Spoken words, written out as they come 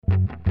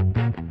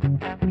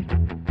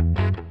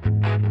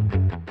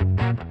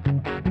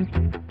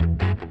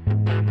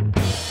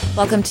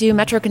Welcome to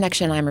Metro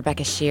Connection. I'm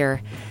Rebecca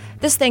Shear.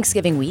 This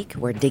Thanksgiving week,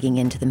 we're digging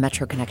into the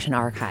Metro Connection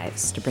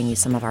archives to bring you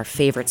some of our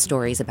favorite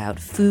stories about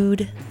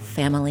food,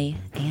 family,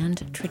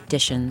 and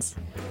traditions.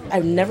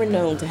 I've never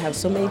known to have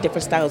so many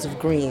different styles of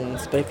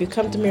greens, but if you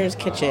come to Mira's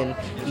Kitchen,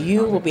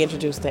 you will be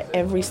introduced to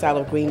every style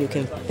of green you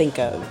can think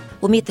of.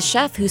 We'll meet the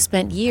chef who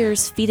spent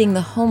years feeding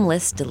the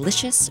homeless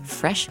delicious,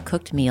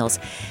 fresh-cooked meals.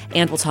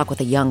 And we'll talk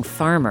with a young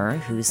farmer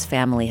whose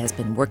family has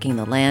been working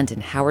the land in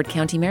Howard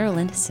County,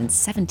 Maryland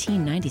since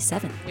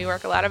 1797. We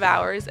work a lot of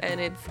hours, and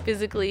it's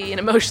physically and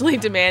emotionally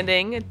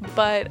demanding,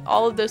 but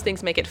all of those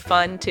things make it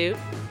fun, too.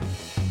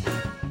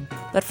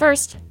 But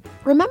first,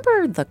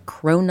 remember the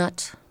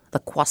cronut, the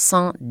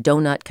croissant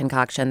donut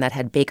concoction that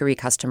had bakery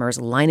customers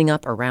lining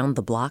up around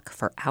the block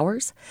for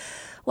hours?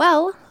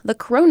 Well, the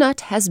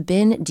cronut has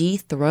been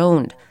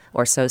dethroned,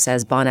 or so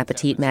says Bon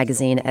Appetit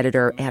magazine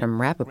editor Adam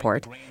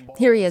Rappaport.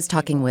 Here he is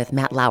talking with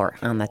Matt Lauer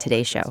on the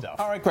Today Show.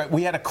 All right, great.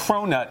 We had a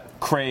cronut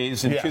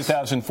craze in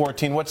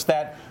 2014. What's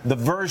that? The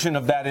version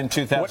of that in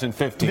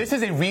 2015? This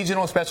is a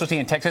regional specialty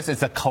in Texas.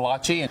 It's a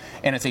kolache,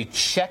 and it's a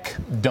Czech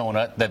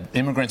donut that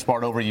immigrants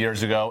brought over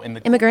years ago.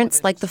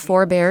 Immigrants like the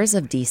forebears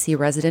of D.C.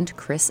 resident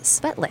Chris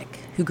Svetlik,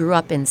 who grew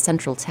up in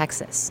central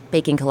Texas,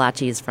 baking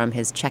kolaches from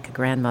his Czech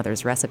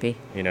grandmother's recipe.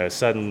 You know,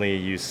 suddenly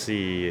you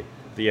see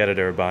the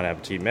editor of Bon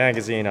Appetit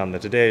magazine on the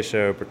Today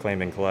Show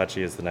proclaiming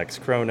kolache is the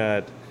next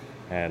cronut.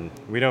 And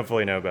we don't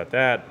fully know about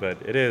that, but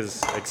it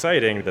is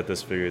exciting that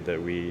this food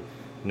that we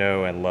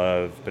know and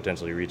love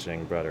potentially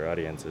reaching broader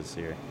audiences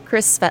here.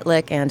 Chris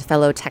Svetlik and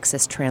fellow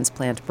Texas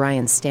transplant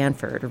Brian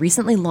Stanford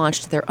recently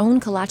launched their own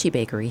kolache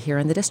bakery here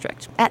in the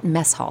district at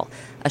Mess Hall,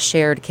 a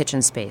shared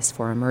kitchen space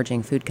for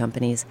emerging food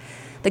companies.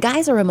 The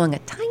guys are among a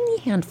tiny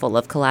handful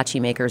of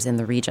kolache makers in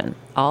the region,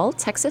 all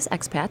Texas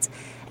expats,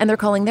 and they're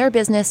calling their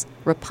business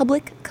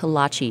Republic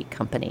Kolache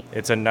Company.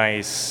 It's a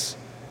nice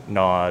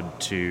nod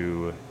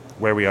to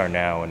where we are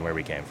now and where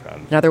we came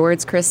from. In other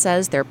words, Chris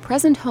says their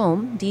present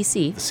home,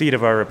 D.C., the seat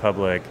of our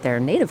republic, their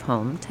native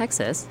home,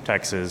 Texas.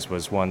 Texas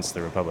was once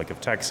the Republic of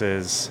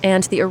Texas.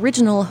 And the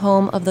original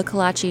home of the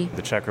kolache,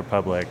 the Czech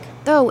Republic.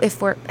 Though, if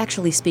we're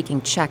actually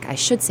speaking Czech, I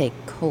should say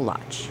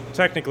kolach.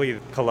 Technically,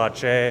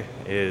 kolache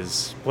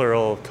is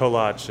plural,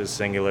 kolach is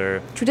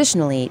singular.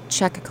 Traditionally,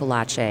 Czech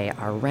kolache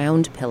are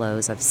round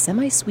pillows of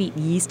semi-sweet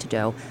yeast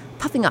dough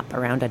puffing up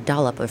around a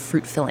dollop of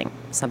fruit filling,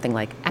 something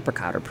like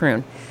apricot or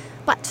prune.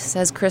 But,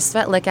 says Chris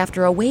Svetlik,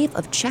 after a wave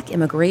of Czech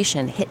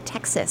immigration hit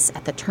Texas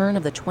at the turn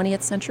of the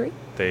 20th century,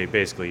 they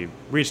basically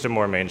reached a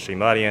more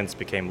mainstream audience,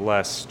 became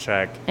less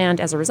Czech.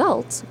 And as a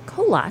result,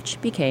 kolach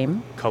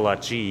became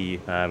kolache,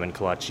 and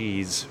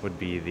kolaches would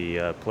be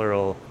the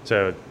plural,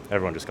 so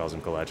everyone just calls them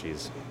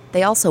kolaches.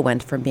 They also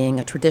went from being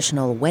a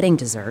traditional wedding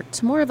dessert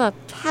to more of a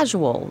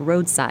casual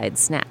roadside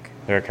snack.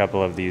 There are a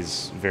couple of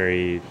these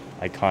very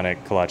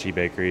iconic kolache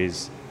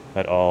bakeries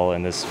that all,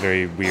 in this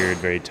very weird,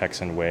 very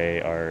Texan way,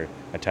 are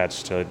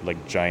attached to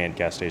like giant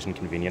gas station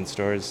convenience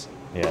stores.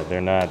 Yeah, they're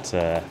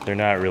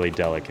not really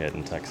delicate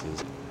in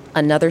Texas.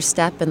 Another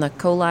step in the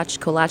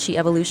kolache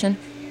evolution,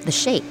 the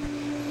shape.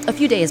 A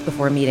few days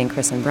before meeting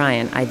Chris and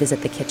Brian, I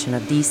visit the kitchen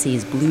of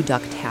DC's Blue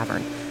Duck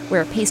Tavern,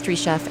 where pastry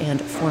chef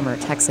and former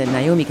Texan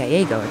Naomi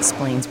Gallego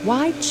explains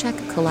why Czech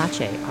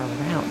kolache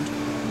are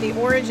round. The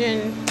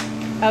origin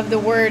of the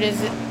word is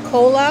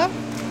kola,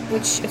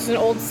 which is an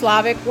old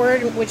Slavic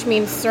word, which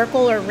means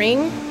circle or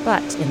ring.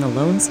 But in the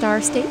Lone Star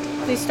State?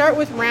 They start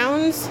with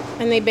rounds,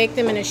 and they bake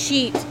them in a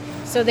sheet,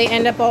 so they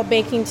end up all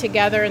baking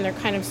together, and they're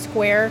kind of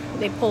square.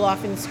 They pull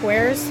off in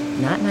squares.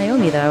 Not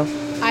Naomi, though.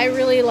 I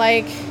really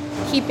like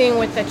keeping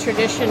with the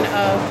tradition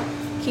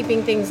of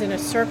keeping things in a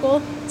circle.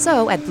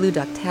 So at Blue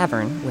Duck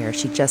Tavern, where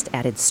she just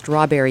added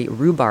strawberry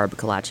rhubarb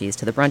kolaches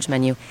to the brunch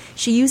menu,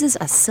 she uses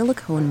a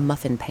silicone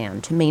muffin pan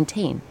to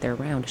maintain their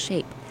round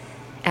shape.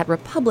 At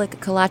Republic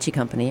Kolache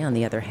Company, on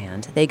the other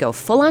hand, they go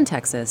full-on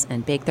Texas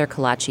and bake their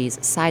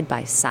kolaches side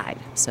by side,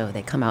 so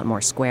they come out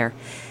more square.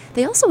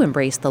 They also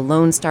embrace the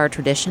Lone Star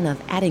tradition of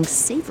adding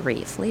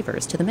savory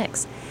flavors to the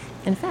mix.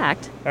 In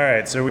fact... All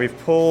right, so we've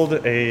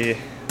pulled a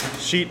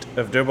sheet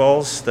of dough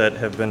balls that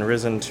have been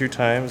risen 2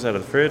 times out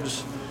of the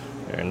fridge.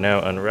 We're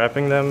now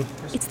unwrapping them.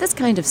 It's this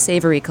kind of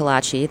savory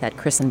kolache that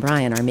Chris and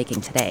Brian are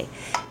making today,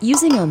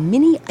 using a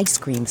mini ice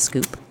cream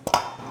scoop.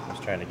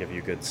 Trying to give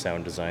you good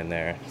sound design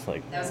there. It's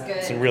like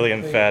some really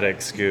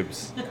emphatic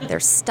scoops. They're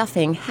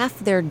stuffing half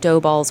their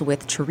dough balls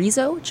with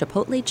chorizo,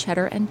 chipotle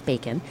cheddar, and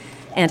bacon,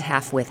 and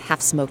half with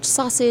half-smoked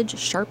sausage,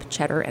 sharp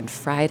cheddar, and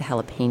fried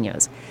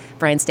jalapenos.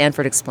 Brian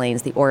Stanford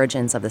explains the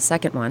origins of the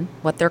second one,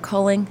 what they're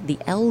calling the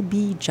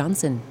L.B.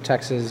 Johnson.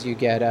 Texas, you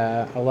get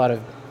a lot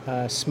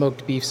of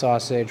smoked beef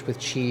sausage with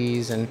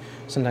cheese and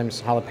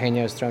sometimes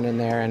jalapenos thrown in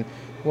there. And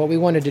what we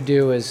wanted to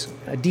do is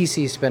a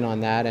DC spin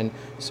on that, and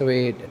so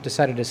we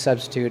decided to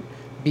substitute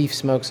beef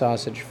smoked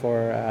sausage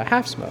for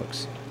half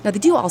smokes. Now, they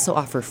do also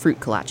offer fruit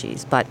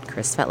kolaches, but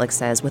Chris Svetlik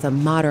says with a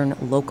modern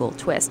local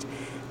twist.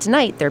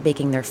 Tonight, they're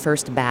baking their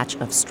first batch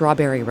of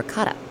strawberry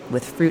ricotta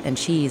with fruit and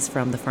cheese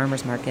from the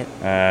farmer's market.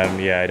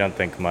 I don't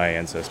think my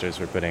ancestors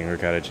were putting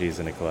ricotta cheese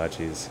into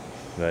kolaches.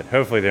 but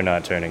hopefully they're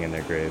not turning in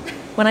their grave.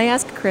 When I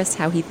asked Chris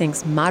how he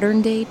thinks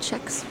modern-day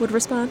Czechs would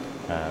respond,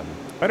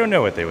 I don't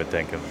know what they would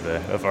think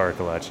of our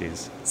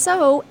kolaches.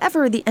 so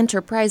ever the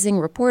enterprising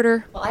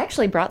reporter, well, I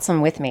actually brought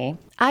some with me.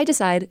 I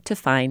decide to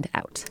find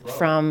out.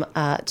 From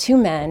two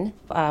men.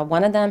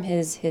 One of them,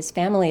 his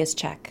family is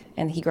Czech,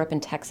 and he grew up in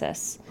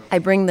Texas. I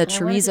bring the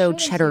chorizo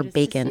cheddar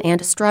bacon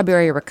and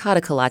strawberry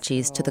ricotta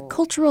kolaches to the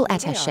cultural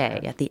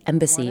attaché at the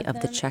Embassy of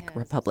the Czech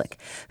Republic,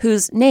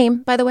 whose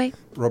name, by the way?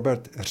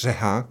 Robert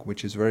Řehák,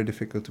 which is very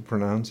difficult to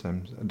pronounce.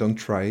 Don't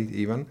try it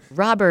even.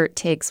 Robert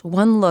takes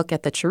one look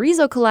at the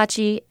chorizo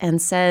kolache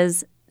and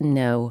says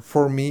no.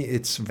 For me,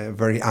 it's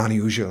very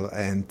unusual,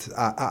 and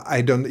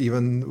I don't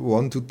even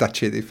want to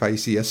touch it if I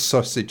see a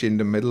sausage in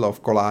the middle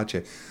of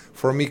kolache.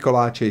 For me,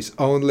 kolache is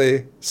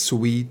only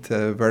sweet,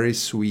 very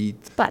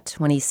sweet. But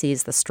when he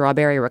sees the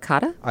strawberry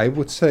ricotta? I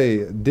would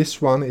say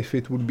this one, if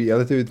it would be a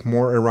little bit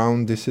more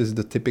around, this is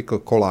the typical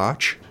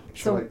kolache.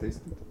 Shall I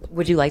taste it?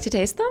 Would you like to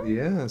taste them?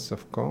 Yes,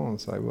 of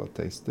course, I will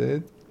taste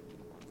it.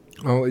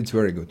 Oh, it's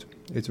very good.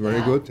 It's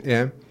very good,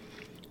 yeah.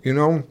 You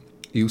know,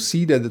 you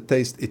see that the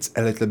taste, it's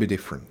a little bit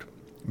different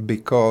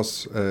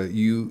because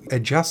you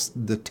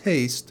adjust the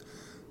taste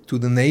to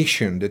the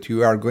nation that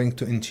you are going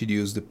to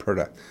introduce the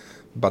product.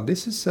 But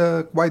this is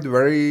quite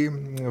very,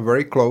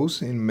 very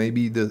close, and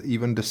maybe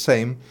even the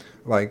same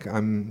like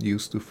I'm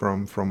used to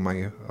from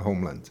my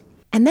homeland.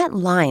 And that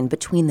line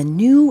between the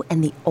new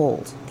and the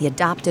old, the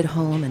adopted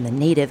home and the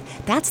native,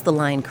 that's the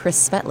line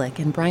Chris Svetlik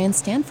and Brian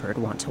Stanford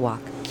want to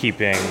walk.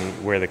 Keeping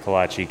where the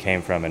kolache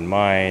came from in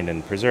mind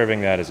and preserving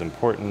that is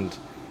important.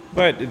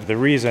 But the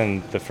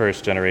reason the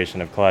first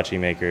generation of kolache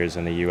makers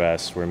in the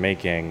U.S. were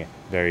making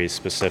very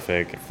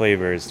specific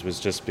flavors was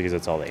just because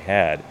that's all they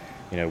had.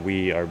 You know,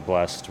 we are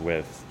blessed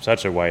with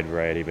such a wide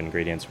variety of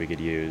ingredients we could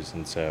use,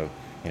 and so,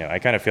 I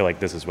kind of feel like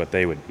this is what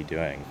they would be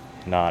doing.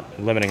 Not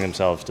limiting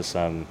themselves to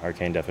some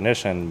arcane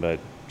definition,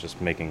 but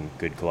just making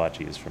good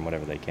kolaches from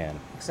whatever they can.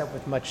 Except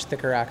with much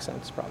thicker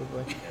accents,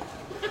 probably.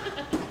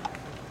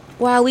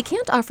 While we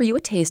can't offer you a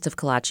taste of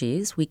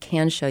kolaches, we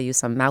can show you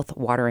some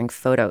mouth-watering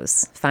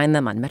photos. Find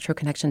them on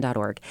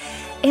metroconnection.org.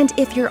 And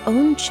if your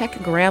own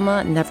Czech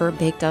grandma never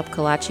baked up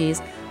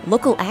kolaches,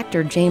 local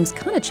actor James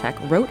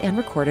Konachek wrote and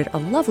recorded a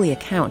lovely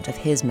account of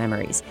his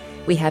memories.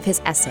 We have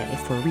his essay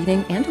for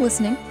reading and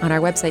listening on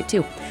our website,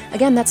 too.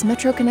 Again, that's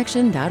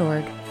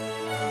metroconnection.org.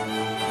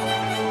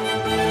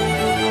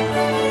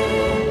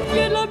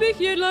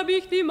 Jedla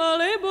bych ty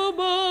malé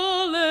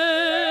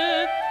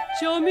bobale,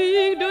 čo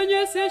mi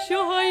donese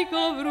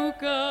šohajko v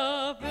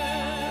rukáve.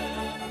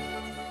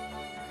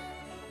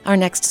 Our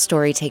next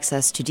story takes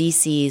us to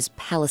D.C.'s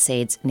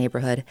Palisades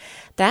neighborhood.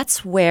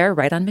 That's where,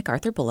 right on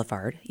MacArthur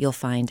Boulevard, you'll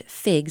find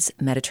Fig's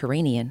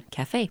Mediterranean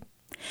Cafe.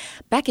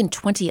 Back in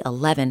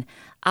 2011,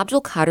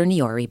 Abdulkader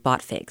Niori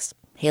bought Fig's.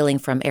 Hailing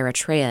from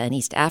Eritrea in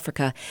East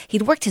Africa,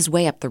 he'd worked his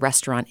way up the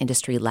restaurant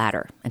industry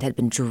ladder and had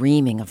been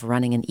dreaming of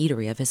running an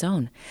eatery of his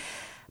own.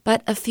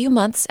 But a few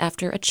months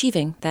after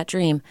achieving that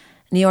dream,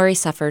 Niori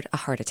suffered a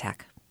heart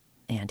attack,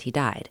 and he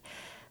died.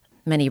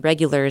 Many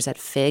regulars at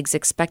Fig's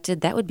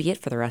expected that would be it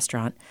for the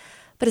restaurant.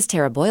 But as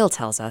Tara Boyle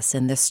tells us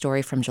in this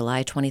story from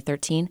July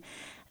 2013,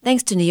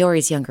 thanks to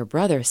Niori's younger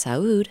brother,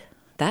 Saud,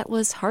 that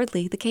was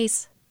hardly the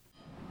case.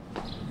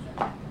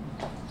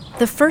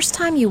 The first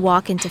time you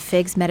walk into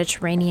Fig's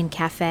Mediterranean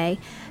Cafe,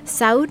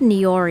 Saud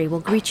Niori will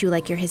greet you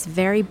like you're his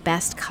very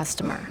best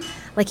customer,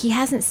 like he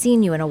hasn't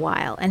seen you in a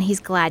while, and he's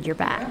glad you're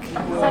back.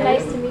 So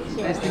nice to meet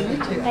you. Nice to meet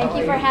you. Thank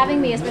you for having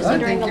me, especially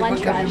during the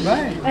lunch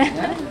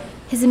rush.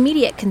 His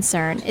immediate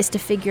concern is to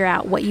figure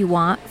out what you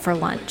want for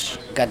lunch.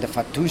 Got the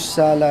fattoush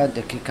salad,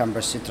 the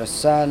cucumber citrus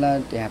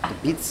salad, they have the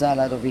beet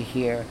salad over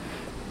here.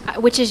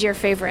 Which is your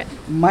favorite?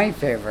 My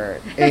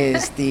favorite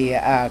is the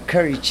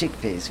curry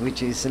chickpeas,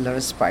 which is a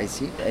little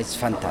spicy. It's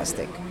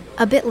fantastic.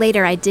 A bit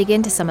later, I dig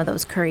into some of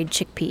those curried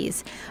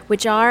chickpeas,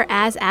 which are,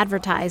 as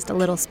advertised, a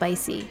little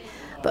spicy.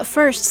 But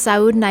first,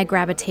 Saud and I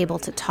grab a table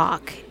to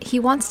talk. He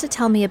wants to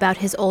tell me about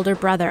his older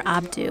brother,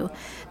 Abdu.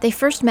 They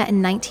first met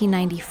in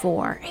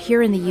 1994,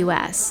 here in the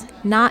U.S.,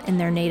 not in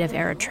their native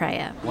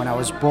Eritrea. When I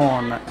was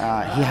born,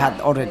 he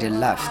had already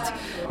left.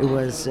 It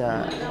was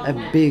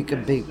a big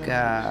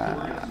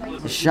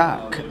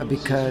shock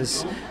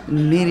because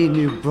meeting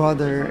your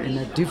brother in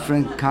a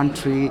different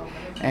country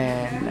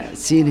and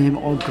seeing him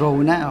all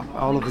grown up,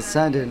 all of a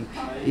sudden,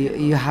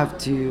 you have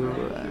to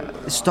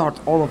start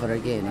all over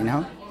again, you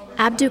know?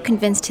 Abdu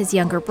convinced his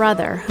younger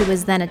brother, who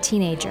was then a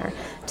teenager,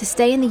 to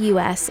stay in the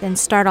U.S. and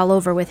start all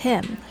over with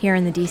him here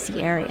in the D.C.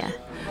 area.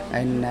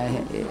 And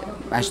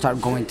I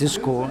started going to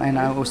school, and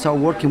I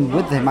started working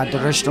with him at the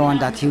restaurant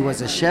that he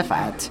was a chef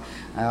at,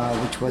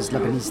 which was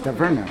Lebanese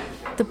Taverna.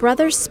 The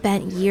brothers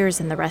spent years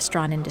in the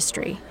restaurant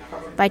industry.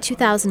 By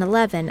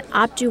 2011,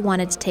 Abdu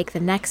wanted to take the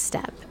next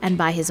step and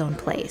buy his own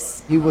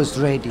place. He was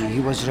ready. He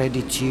was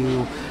ready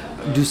to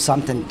do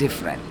something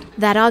different.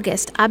 That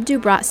August, Abdu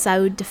brought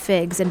Saud to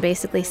Fig's and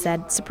basically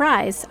said,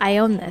 "Surprise, I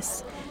own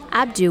this."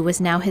 Abdu was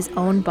now his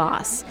own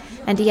boss,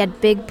 and he had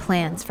big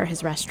plans for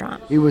his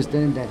restaurant. He was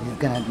saying that he's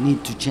going to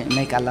need to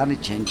make a lot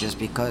of changes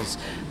because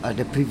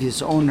the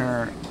previous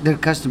owner, their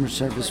customer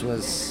service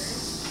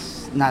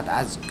was not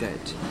as good.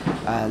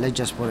 Let's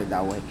just put it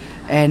that way.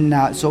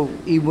 And so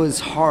it was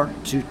hard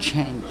to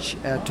change,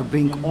 to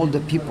bring all the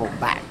people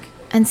back.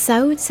 And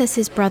Saud says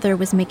his brother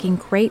was making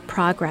great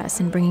progress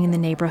in bringing the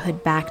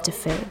neighborhood back to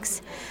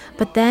Figs.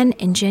 But then,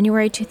 in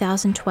January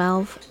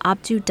 2012,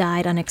 Abdu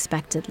died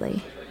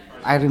unexpectedly.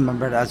 I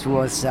remember that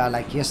was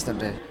like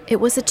yesterday. It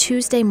was a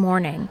Tuesday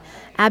morning.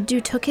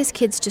 Abdu took his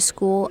kids to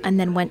school and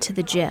then went to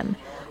the gym.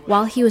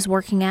 While he was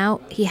working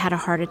out, he had a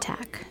heart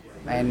attack.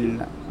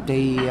 And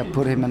they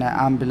put him in an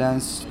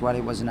ambulance. While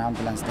he was in an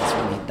ambulance, that's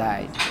when he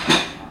died.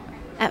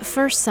 At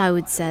first,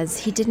 Saud says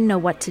he didn't know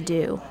what to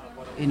do.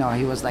 You know,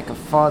 he was like a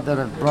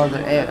father, a brother,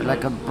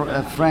 like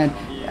a friend,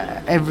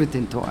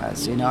 everything to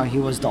us. You know, he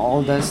was the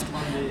oldest.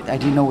 I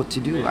didn't know what to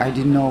do. I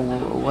didn't know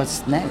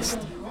what's next.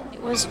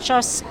 It was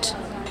just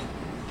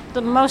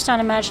the most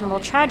unimaginable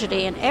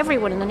tragedy, and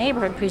everyone in the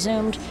neighborhood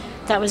presumed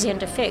that was the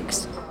end of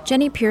Figs.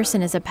 Jenny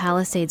Pearson is a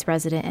Palisades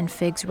resident and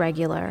Figs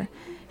regular.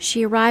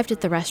 She arrived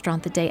at the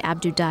restaurant the day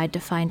Abdu died to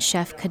find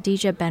Chef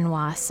Khadija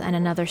Benwas and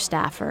another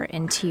staffer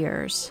in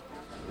tears.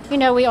 You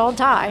know, we all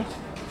die.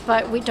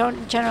 But we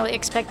don't generally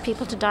expect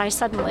people to die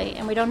suddenly,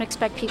 and we don't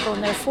expect people in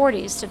their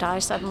 40s to die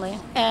suddenly.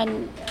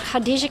 And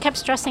Khadija kept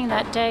stressing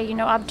that day, you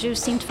know, Abdu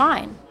seemed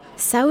fine.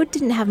 Saud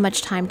didn't have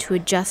much time to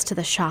adjust to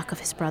the shock of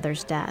his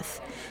brother's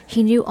death.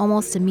 He knew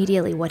almost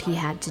immediately what he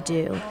had to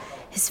do.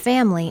 His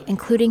family,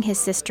 including his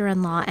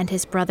sister-in-law and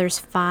his brother's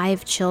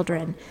 5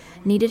 children,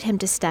 needed him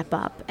to step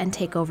up and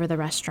take over the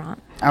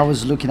restaurant. I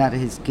was looking at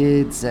his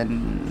kids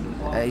and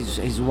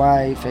his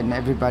wife and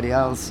everybody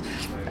else,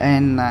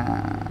 and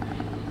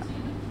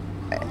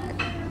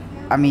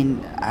I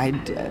mean, they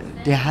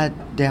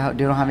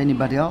don't have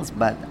anybody else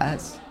but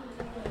us.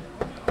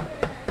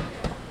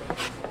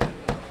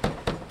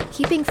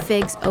 Keeping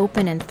Figs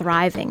open and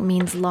thriving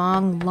means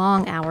long,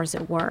 long hours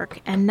at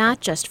work, and not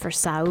just for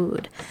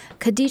Saud.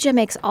 Khadija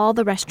makes all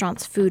the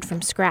restaurant's food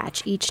from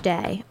scratch each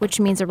day, which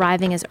means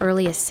arriving as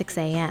early as 6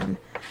 a.m.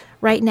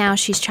 Right now,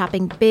 she's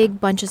chopping big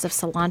bunches of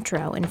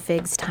cilantro in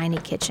Figs' tiny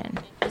kitchen.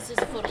 This is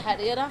for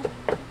harira,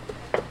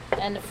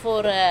 and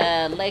for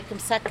like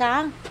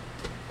msaka,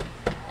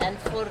 and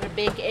for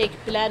baked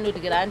eggplant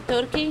with ground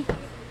turkey.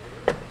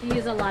 Do you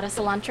use a lot of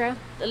cilantro?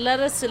 A lot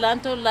of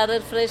cilantro, a lot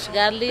of fresh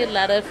garlic, a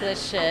lot of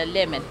fresh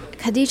lemon.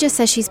 Khadija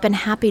says she's been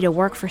happy to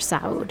work for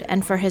Saud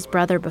and for his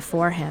brother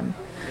before him.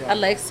 I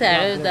like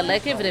Saud, I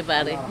like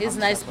everybody. He's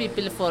nice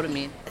people for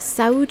me.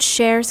 Saud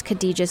shares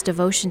Khadija's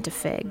devotion to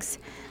Figs,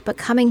 but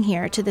coming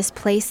here to this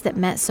place that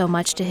meant so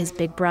much to his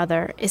big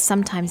brother is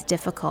sometimes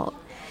difficult.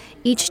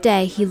 Each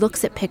day, he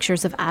looks at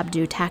pictures of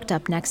Abdu tacked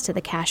up next to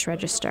the cash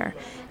register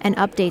and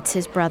updates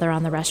his brother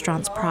on the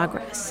restaurant's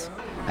progress.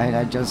 And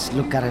I just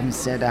look at him and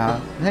said,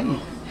 hey,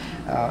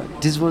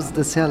 this was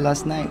the sale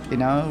last night, you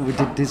know, we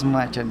did this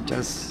much, and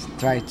just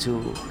try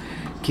to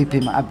keep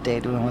him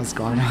updated on what's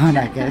going on,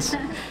 I guess.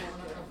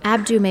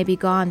 Abdu may be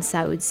gone,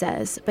 Saud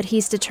says, but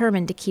he's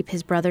determined to keep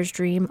his brother's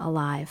dream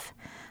alive.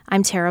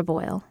 I'm Tara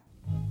Boyle.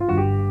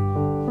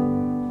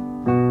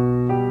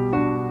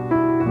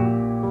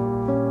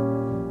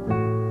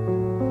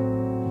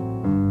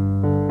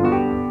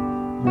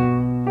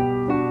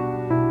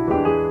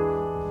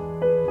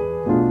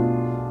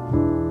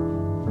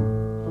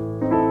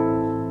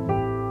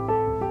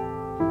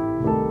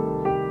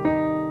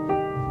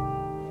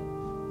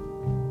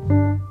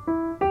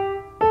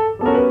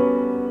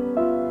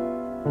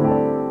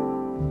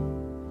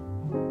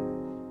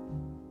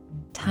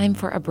 Time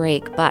for a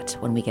break, but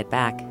when we get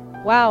back...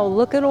 Wow,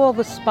 look at all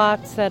the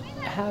spots that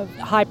have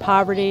high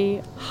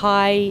poverty,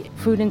 high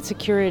food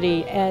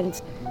insecurity, and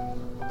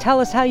tell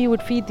us how you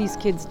would feed these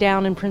kids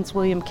down in Prince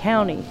William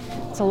County.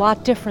 It's a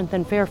lot different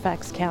than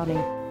Fairfax County.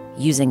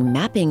 Using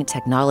mapping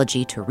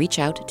technology to reach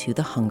out to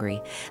the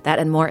hungry. That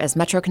and more as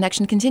Metro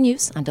Connection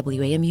continues on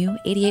WAMU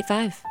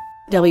 88.5.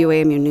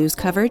 WAMU news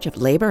coverage of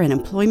labor and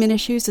employment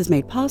issues is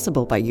made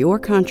possible by your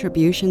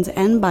contributions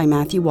and by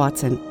Matthew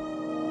Watson.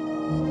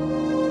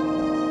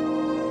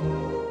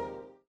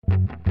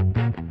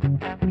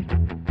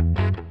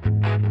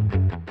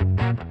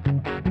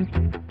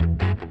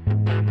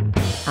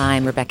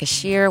 I'm Rebecca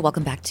Shear.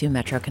 Welcome back to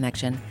Metro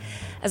Connection.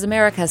 As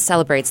America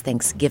celebrates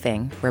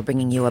Thanksgiving, we're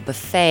bringing you a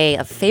buffet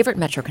of favorite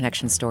Metro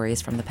Connection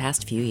stories from the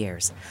past few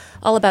years,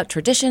 all about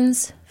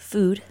traditions,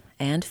 food,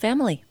 and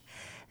family.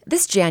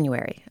 This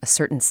January, a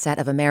certain set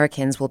of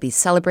Americans will be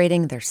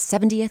celebrating their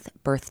 70th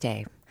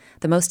birthday,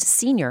 the most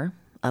senior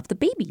of the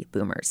baby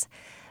boomers.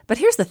 But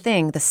here's the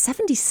thing, the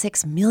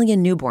 76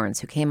 million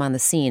newborns who came on the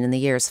scene in the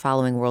years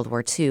following World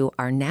War II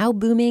are now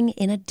booming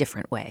in a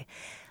different way.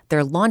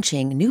 They're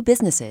launching new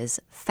businesses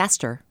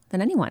faster than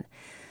anyone.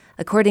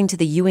 According to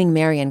the Ewing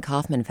Marion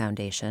Kaufman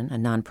Foundation, a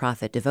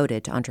nonprofit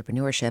devoted to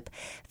entrepreneurship,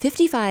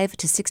 55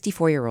 to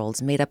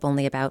 64-year-olds made up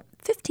only about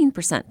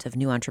 15% of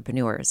new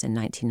entrepreneurs in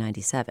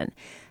 1997.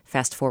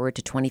 Fast forward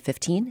to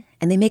 2015,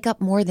 and they make up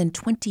more than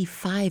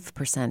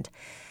 25%.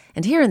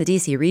 And here in the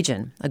D.C.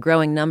 region, a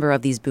growing number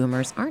of these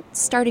boomers aren't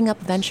starting up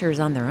ventures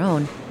on their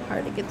own.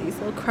 Hard to get these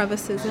little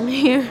crevices in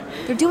here.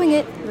 They're doing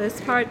it. This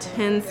part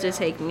tends to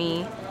take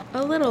me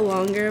a little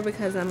longer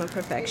because I'm a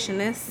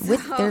perfectionist.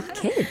 With their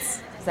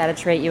kids. Is that a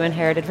trait you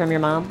inherited from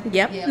your mom?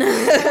 Yep.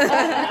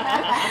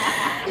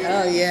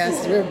 Oh,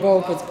 yes, we're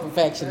both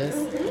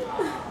perfectionists.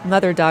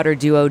 Mother-daughter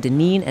duo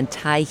Deneen and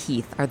Ty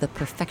Heath are the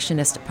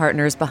perfectionist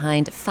partners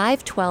behind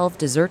 512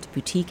 Dessert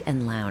Boutique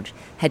and Lounge,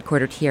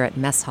 headquartered here at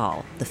Mess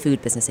Hall, the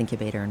food business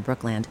incubator in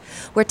Brookland,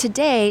 where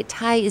today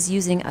Ty is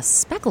using a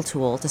speckle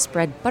tool to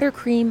spread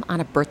buttercream on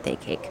a birthday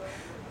cake.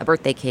 A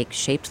birthday cake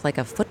shaped like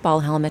a football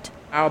helmet.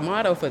 Our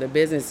motto for the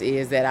business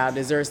is that our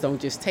desserts don't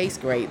just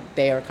taste great,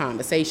 they're a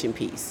conversation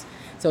piece.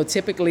 So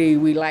typically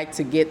we like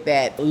to get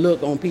that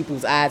look on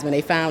people's eyes when they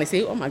finally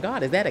say, oh my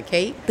God, is that a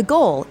cake? The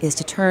goal is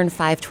to turn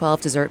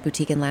 512 Dessert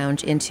Boutique and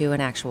Lounge into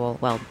an actual,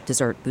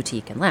 dessert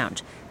boutique and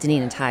lounge.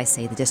 Deneen and Ty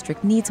say the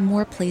district needs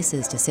more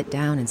places to sit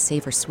down and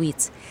savor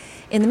sweets.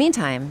 In the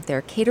meantime,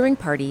 they're catering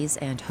parties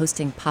and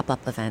hosting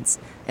pop-up events,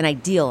 an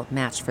ideal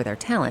match for their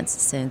talents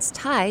since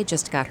Ty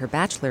just got her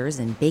bachelor's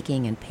in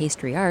baking and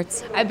pastry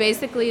arts. I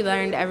basically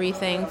learned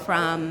everything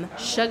from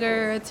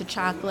sugar to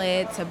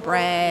chocolate to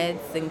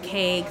breads and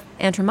cakes.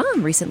 And her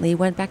mom recently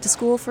went back to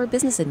school for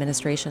business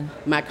administration.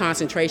 My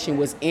concentration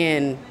was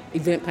in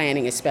event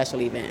planning and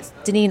special events.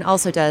 Deneen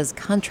also does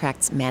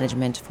contracts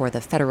management for the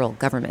federal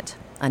government,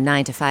 a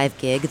 9-to-5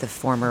 gig the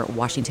former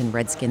Washington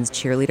Redskins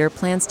cheerleader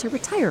plans to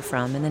retire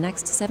from in the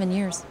next 7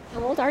 years.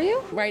 How old are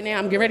you? Right now,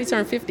 I'm getting ready to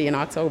turn 50 in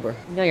October.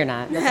 No, you're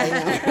not.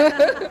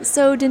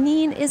 So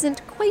Deneen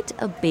isn't quite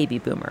a baby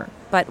boomer.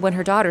 But when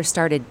her daughter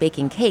started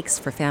baking cakes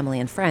for family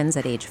and friends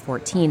at age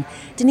 14,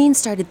 Deneen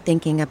started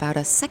thinking about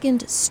a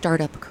second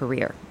startup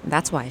career.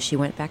 That's why she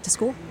went back to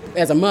school.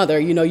 As a mother,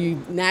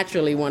 you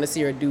naturally want to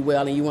see her do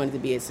well and you want it to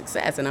be a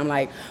success. And I'm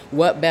like,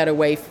 what better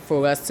way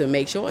for us to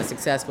make sure it's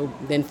successful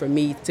than for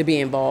me to be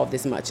involved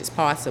as much as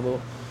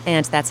possible?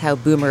 And that's how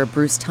boomer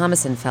Bruce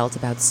Thomason felt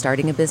about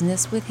starting a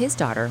business with his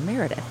daughter,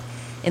 Meredith.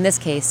 In this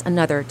case,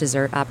 another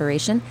dessert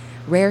operation,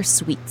 Rare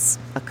Sweets,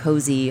 a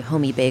cozy,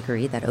 homey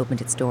bakery that opened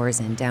its doors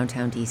in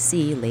downtown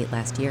D.C. late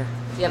last year.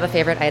 Do you have a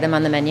favorite item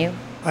on the menu?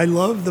 I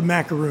love the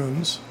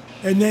macaroons.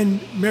 And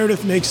then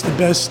Meredith makes the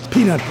best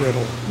peanut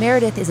brittle.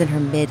 Meredith is in her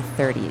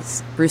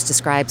mid-30s. Bruce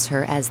describes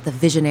her as the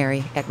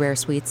visionary at Rare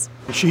Sweets.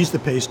 She's the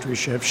pastry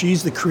chef.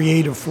 She's the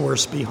creative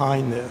force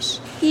behind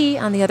this. He,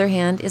 on the other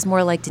hand, is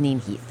more like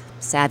Deneen Heath,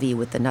 savvy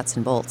with the nuts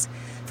and bolts.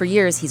 For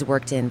years, he's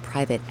worked in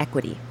private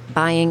equity,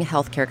 buying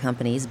healthcare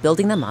companies,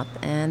 building them up,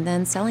 and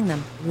then selling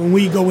them. When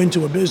we go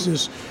into a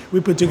business, we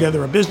put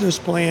together a business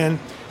plan.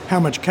 How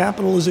much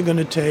capital is it going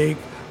to take?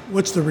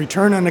 What's the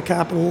return on the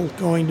capital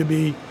going to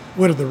be?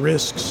 What are the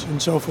risks,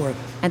 and so forth.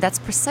 And that's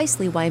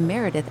precisely why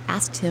Meredith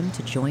asked him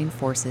to join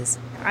forces.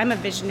 I'm a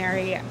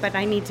visionary, but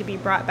I need to be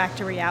brought back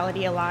to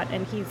reality a lot,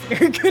 and he's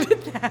very good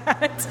at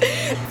that.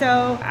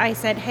 So I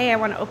said, hey, I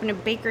want to open a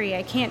bakery.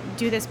 I can't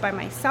do this by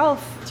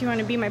myself. Do you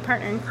want to be my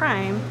partner in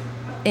crime?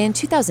 In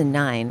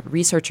 2009,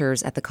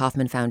 researchers at the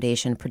Kauffman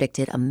Foundation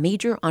predicted a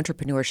major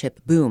entrepreneurship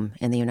boom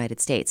in the United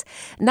States,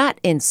 not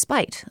in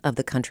spite of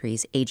the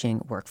country's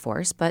aging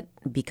workforce, but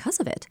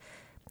because of it.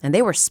 And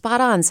they were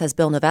spot on, says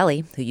Bill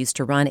Novelli, who used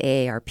to run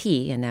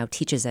AARP and now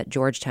teaches at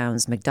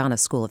Georgetown's McDonough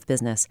School of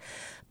Business.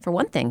 For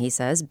one thing, he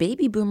says,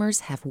 baby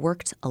boomers have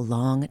worked a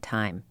long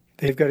time.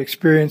 They've got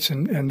experience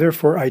and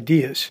therefore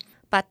ideas.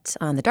 But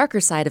on the darker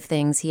side of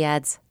things, he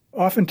adds,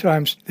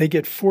 oftentimes they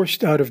get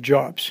forced out of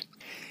jobs.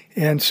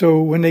 And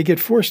so when they get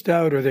forced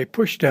out or they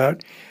pushed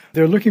out,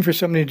 they're looking for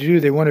something to do.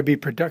 They want to be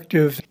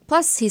productive.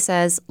 Plus, he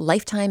says,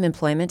 lifetime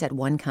employment at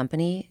one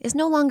company is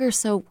no longer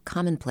so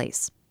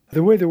commonplace.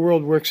 The way the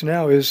world works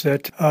now is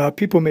that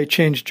people may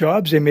change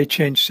jobs, they may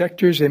change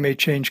sectors, they may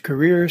change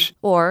careers.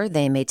 Or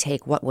they may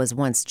take what was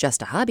once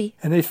just a hobby.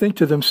 And they think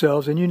to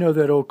themselves, and you know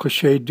that old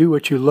cliche, do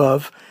what you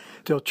love.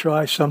 They'll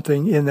try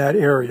something in that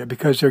area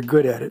because they're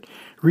good at it.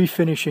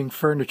 Refinishing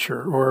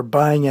furniture or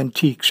buying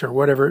antiques or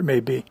whatever it may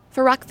be.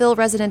 For Rockville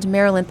resident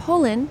Marilyn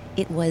Polin,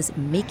 it was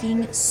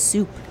making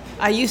soup.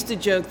 I used to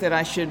joke that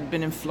I should have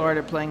been in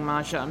Florida playing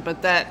mahjong,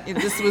 but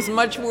this was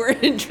much more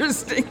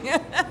interesting.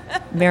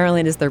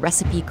 Marilyn is the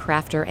recipe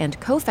crafter and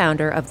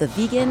co-founder of the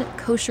vegan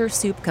kosher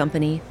soup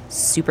company,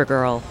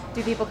 Supergirl.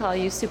 Do people call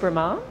you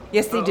Supermom?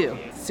 Yes, they do.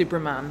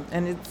 Supermom.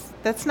 And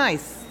that's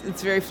nice.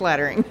 It's very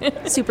flattering.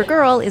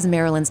 Supergirl is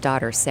Marilyn's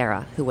daughter,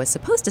 Sarah, who was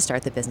supposed to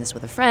start the business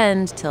with a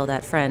friend till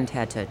that friend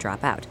had to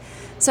drop out.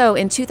 So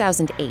in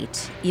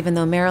 2008, even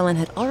though Marilyn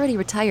had already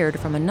retired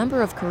from a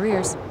number of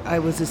careers, I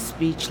was a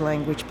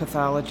speech-language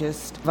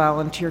pathologist,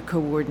 volunteer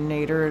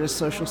coordinator at a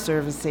social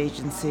service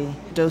agency,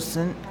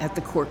 docent at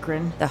the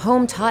Corcoran. The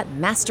home-taught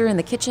master in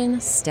the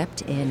kitchen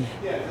stepped in.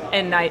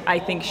 And I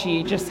think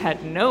she just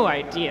had no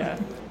idea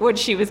what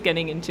she was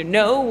getting into.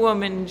 No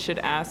woman should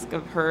ask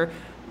of her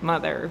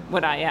mother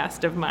what I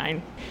asked of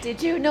mine.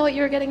 Did you know what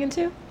you were getting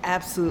into?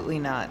 Absolutely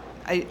not.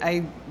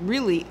 I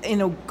really,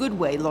 in a good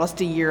way,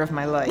 lost a year of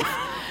my life.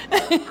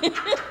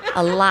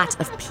 A lot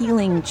of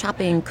peeling,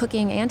 chopping,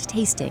 cooking, and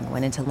tasting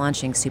went into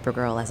launching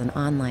Supergirl as an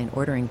online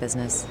ordering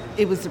business.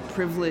 It was a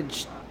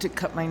privilege to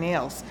cut my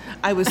nails.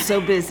 I was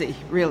so busy,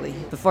 really.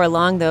 Before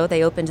long, though,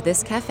 they opened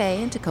this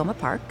cafe in Tacoma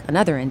Park,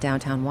 another in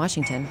downtown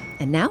Washington,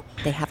 and now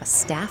they have a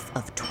staff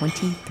of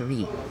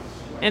 23.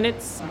 And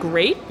it's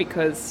great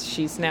because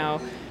she's now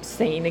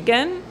sane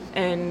again,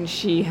 and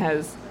she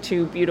has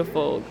 2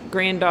 beautiful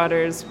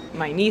granddaughters,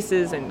 my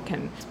nieces, and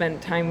can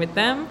spend time with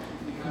them.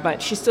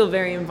 But she's still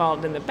very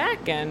involved in the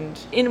back end,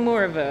 in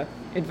more of a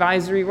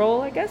advisory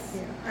role, I guess.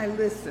 Yeah, I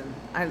listen.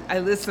 I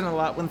listen a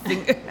lot when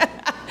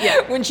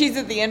when she's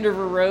at the end of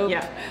her rope.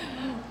 Yeah.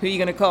 Who are you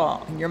going to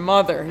call? Your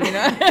mother, you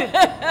know?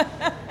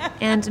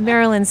 And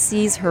Marilyn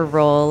sees her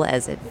role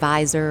as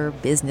advisor,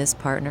 business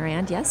partner,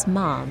 and yes,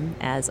 mom,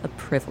 as a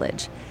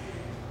privilege.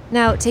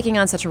 Now, taking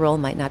on such a role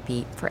might not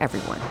be for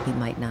everyone. You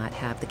might not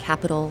have the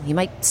capital. You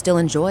might still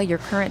enjoy your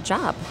current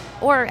job.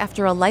 Or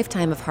after a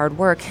lifetime of hard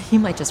work, you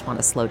might just want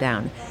to slow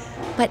down.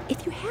 But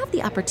if you have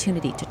the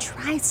opportunity to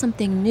try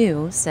something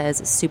new,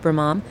 says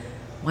Supermom,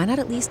 why not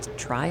at least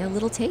try a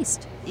little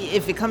taste?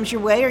 If it comes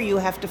your way or you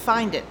have to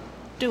find it,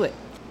 do it.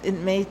 It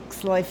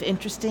makes life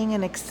interesting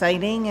and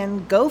exciting,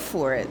 and go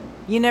for it.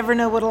 You never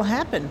know what'll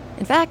happen.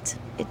 In fact,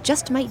 it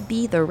just might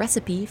be the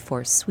recipe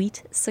for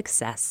sweet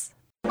success.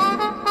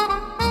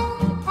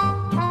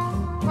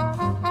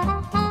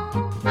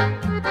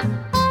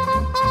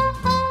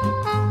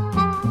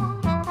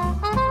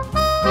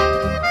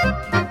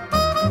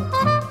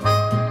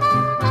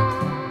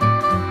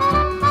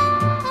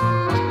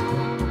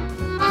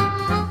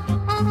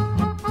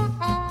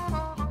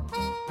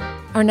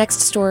 Our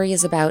next story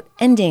is about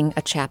ending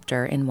a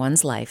chapter in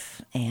one's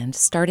life and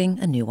starting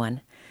a new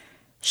one.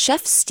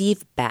 Chef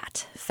Steve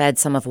Batt fed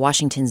some of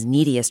Washington's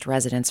neediest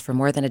residents for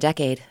more than a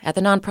decade at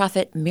the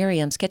nonprofit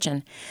Miriam's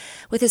Kitchen.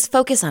 With his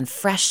focus on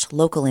fresh,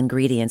 local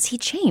ingredients, he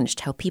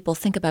changed how people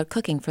think about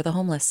cooking for the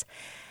homeless.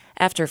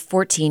 After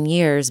 14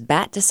 years,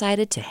 Batt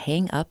decided to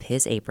hang up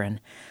his apron.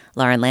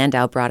 Lauren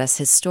Landau brought us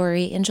his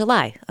story in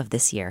July of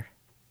this year.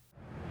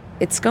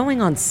 It's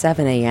going on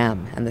 7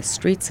 a.m., and the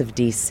streets of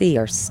D.C.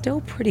 are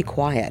still pretty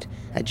quiet.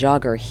 A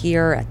jogger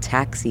here, a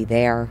taxi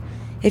there.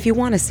 If you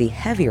want to see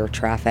heavier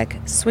traffic,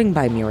 swing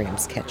by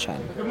Miriam's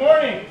Kitchen. Good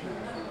morning.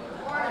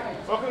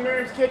 Welcome to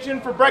Miriam's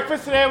Kitchen. For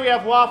breakfast today, we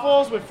have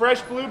waffles with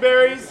fresh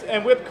blueberries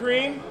and whipped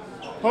cream,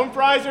 home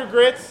fries or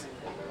grits,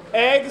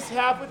 eggs,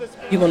 half with a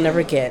spoon. You will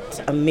never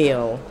get a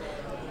meal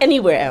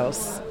anywhere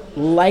else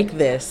like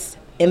this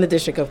in the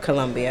District of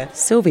Columbia.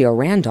 Sylvia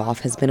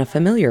Randolph has been a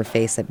familiar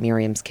face at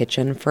Miriam's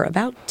Kitchen for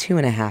about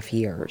 2.5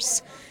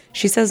 years.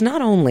 She says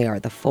not only are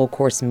the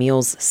full-course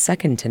meals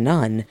second to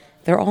none,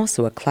 they're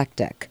also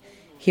eclectic.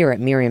 Here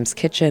at Miriam's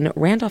Kitchen,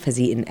 Randolph has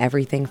eaten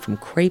everything from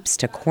crepes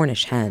to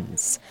Cornish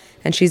hens.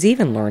 And she's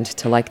even learned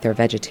to like their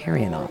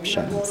vegetarian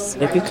options.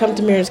 If you come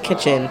to Miriam's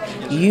Kitchen,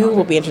 you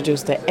will be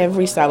introduced to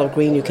every style of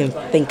green you can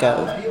think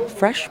of.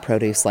 Fresh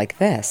produce like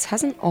this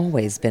hasn't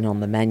always been on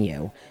the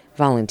menu.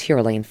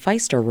 Volunteer Lane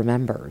Feister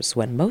remembers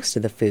when most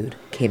of the food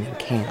came in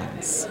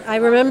cans. I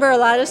remember a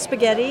lot of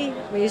spaghetti.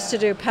 We used to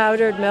do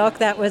powdered milk.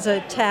 That was a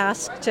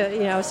task to,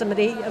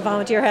 a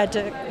volunteer had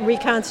to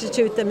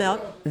reconstitute the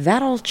milk.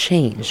 That all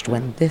changed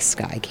when this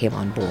guy came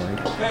on board.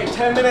 Okay,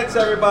 10 minutes,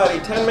 everybody,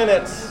 10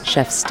 minutes.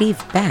 Chef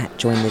Steve Batt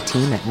joined the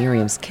team at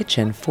Miriam's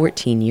Kitchen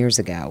 14 years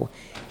ago.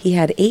 He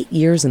had 8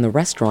 years in the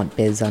restaurant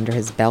biz under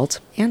his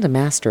belt and a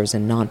master's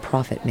in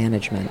nonprofit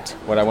management.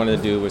 What I wanted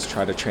to do was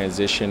try to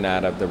transition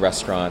out of the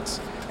restaurants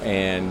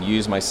and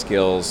use my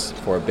skills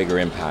for a bigger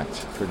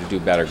impact, to do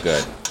better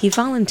good. He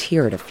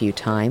volunteered a few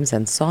times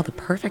and saw the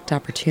perfect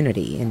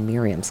opportunity in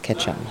Miriam's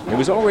Kitchen. It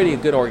was already a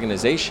good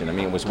organization. I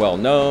mean, it was well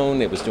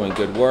known, it was doing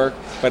good work,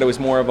 but it was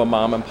more of a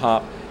mom and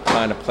pop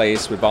kind of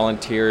place with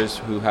volunteers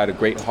who had a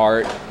great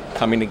heart,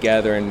 coming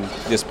together and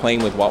just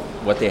playing with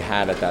what they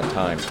had at that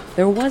time.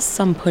 There was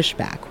some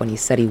pushback when he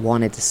said he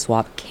wanted to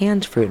swap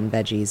canned fruit and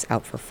veggies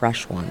out for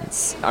fresh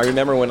ones. I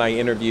remember when I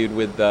interviewed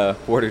with the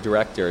board of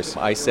directors,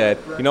 I said,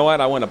 you know what,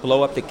 I want to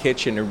blow up the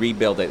kitchen and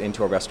rebuild it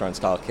into a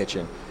restaurant-style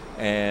kitchen.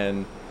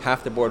 And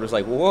half the board was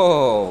like,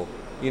 whoa,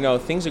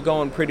 things are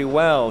going pretty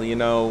well,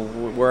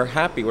 we're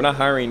happy. We're not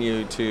hiring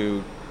you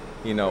to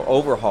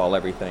overhaul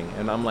everything.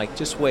 And I'm like,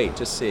 just wait,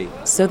 just see.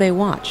 So they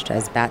watched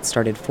as Batt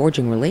started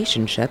forging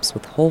relationships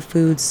with Whole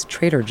Foods,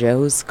 Trader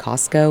Joe's,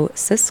 Costco,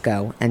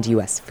 Cisco, and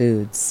U.S.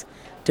 Foods.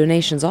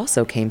 Donations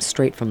also came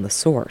straight from the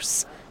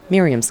source.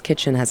 Miriam's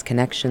Kitchen has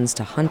connections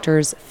to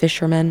hunters,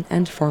 fishermen,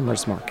 and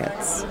farmers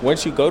markets.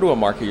 Once you go to a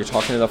market, you're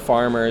talking to the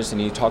farmers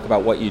and you talk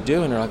about what you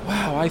do, and they're like,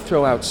 wow, I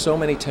throw out so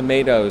many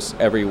tomatoes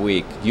every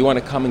week. Do you want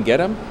to come and get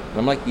them? And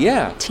I'm like,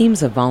 yeah.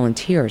 Teams of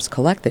volunteers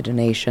collect the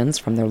donations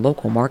from their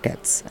local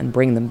markets and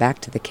bring them back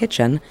to the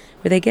kitchen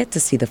where they get to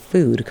see the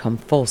food come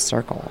full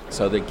circle.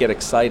 So they get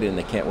excited and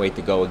they can't wait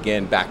to go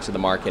again back to the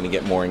market and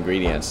get more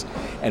ingredients.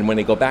 And when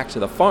they go back to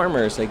the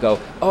farmers, they go,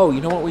 oh,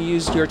 you know what we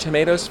used your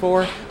tomatoes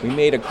for? We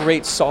made a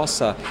great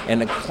salsa and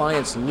the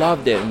clients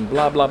loved it and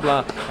blah, blah,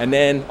 blah. And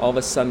then all of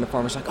a sudden the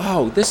farmer's like,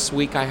 oh, this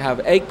week I have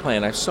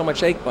eggplant. I have so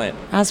much eggplant.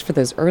 As for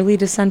those early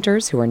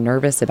dissenters who are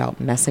nervous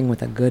about messing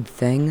with a good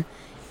thing,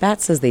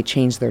 Bat says they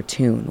changed their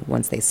tune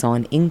once they saw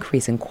an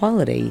increase in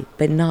quality,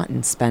 but not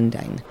in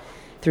spending.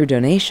 Through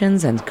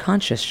donations and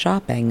conscious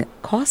shopping,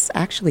 costs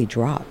actually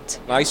dropped.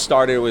 When I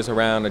started, it was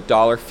around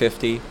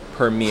 $1.50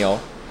 per meal.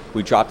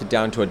 We dropped it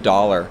down to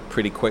 $1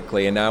 pretty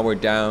quickly, and now we're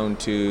down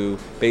to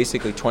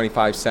basically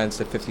 25 cents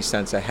to 50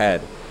 cents a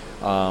head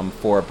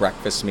for a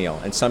breakfast meal,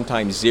 and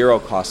sometimes zero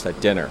cost at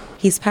dinner.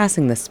 He's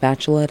passing the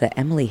spatula to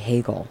Emily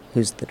Hagel,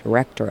 who's the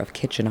director of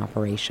kitchen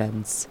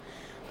operations.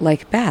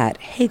 Like Bat,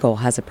 Hagel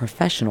has a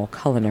professional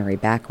culinary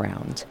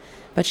background,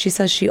 but she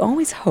says she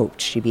always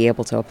hoped she'd be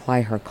able to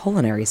apply her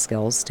culinary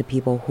skills to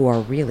people who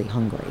are really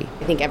hungry.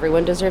 I think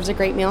everyone deserves a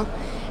great meal,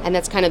 and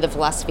that's kind of the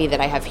philosophy that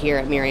I have here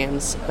at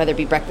Miriam's. Whether it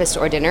be breakfast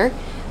or dinner,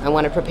 I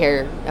want to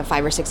prepare a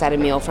 5 or 6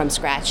 item meal from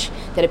scratch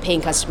that a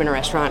paying customer in a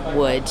restaurant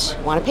would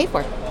want to pay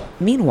for.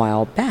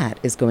 Meanwhile, Bat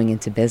is going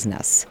into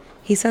business.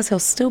 He says he'll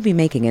still be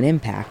making an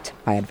impact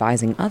by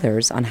advising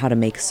others on how to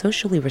make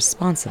socially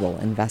responsible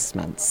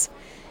investments.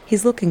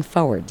 He's looking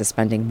forward to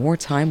spending more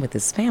time with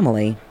his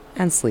family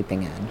and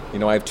sleeping in. You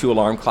know, I have 2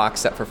 alarm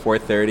clocks set for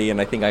 4:30, and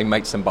I think I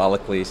might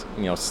symbolically,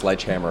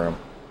 sledgehammer them.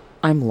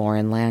 I'm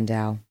Lauren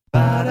Landau.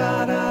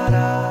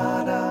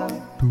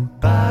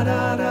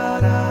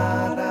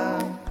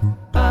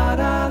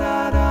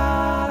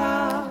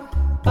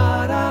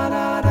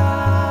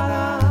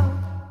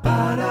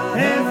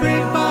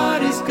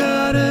 Everybody's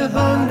got a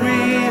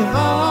hungry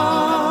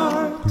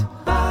heart.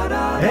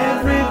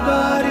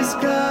 Everybody's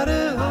got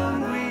a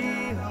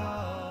hungry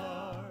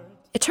heart.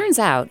 It turns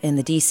out in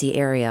the D.C.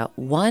 area,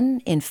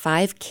 1 in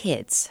 5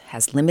 kids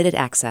has limited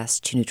access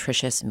to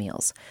nutritious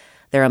meals.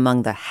 They're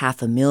among the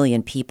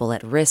 500,000 people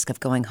at risk of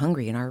going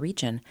hungry in our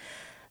region.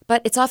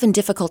 But it's often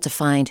difficult to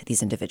find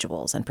these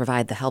individuals and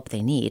provide the help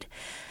they need.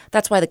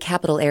 That's why the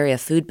Capital Area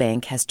Food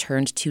Bank has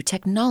turned to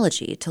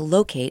technology to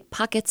locate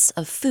pockets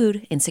of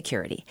food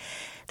insecurity.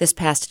 This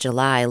past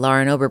July,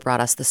 Lauren Ober brought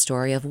us the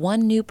story of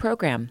one new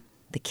program,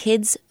 the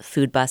Kids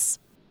Food Bus.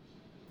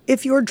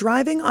 If you're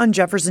driving on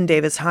Jefferson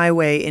Davis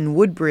Highway in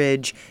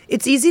Woodbridge,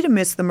 it's easy to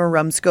miss the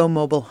Murrumsco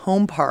Mobile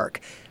Home Park.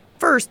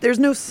 First, there's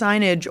no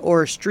signage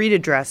or street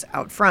address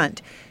out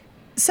front.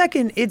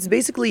 Second, it's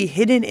basically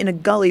hidden in a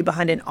gully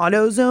behind an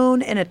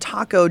AutoZone and a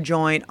taco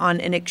joint on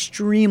an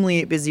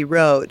extremely busy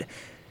road.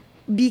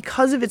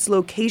 Because of its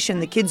location,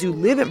 the kids who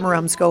live at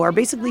Murrumsco are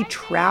basically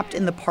trapped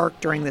in the park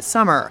during the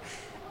summer.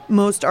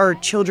 Most are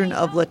children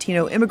of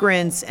Latino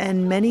immigrants,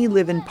 and many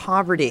live in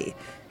poverty.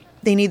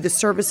 They need the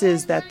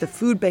services that the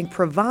food bank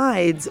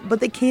provides,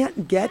 but they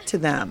can't get to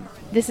them.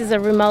 This is a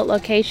remote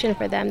location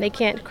for them. They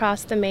can't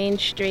cross the main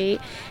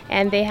street,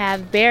 and they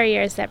have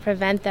barriers that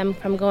prevent them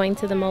from going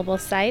to the mobile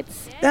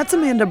sites. That's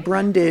Amanda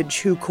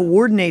Brundage, who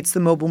coordinates the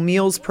Mobile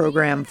Meals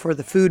program for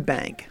the food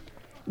bank.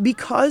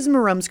 Because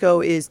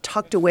Murrumsco is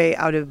tucked away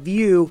out of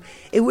view,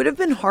 it would have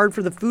been hard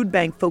for the food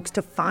bank folks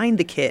to find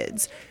the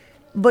kids.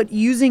 But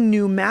using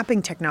new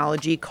mapping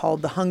technology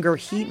called the Hunger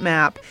Heat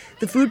Map,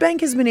 the food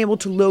bank has been able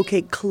to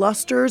locate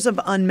clusters of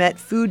unmet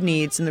food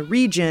needs in the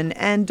region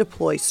and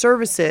deploy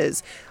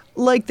services,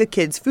 like the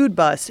Kids Food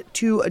Bus,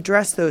 to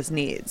address those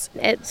needs.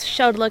 It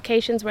showed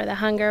locations where the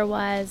hunger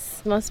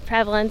was most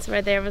prevalent,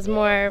 where there was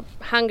more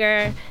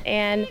hunger,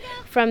 and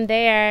from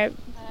there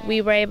we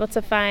were able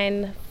to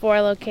find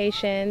 4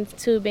 locations,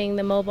 2 being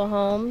the mobile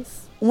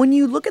homes. When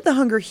you look at the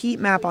Hunger Heat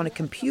Map on a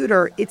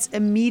computer, it's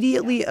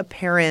immediately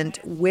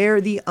apparent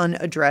where the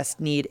unaddressed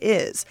need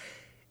is.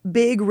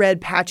 Big red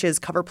patches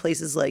cover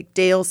places like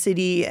Dale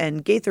City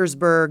and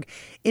Gaithersburg,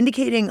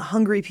 indicating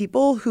hungry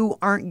people who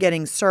aren't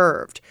getting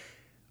served.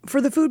 For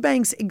the food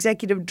bank's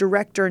executive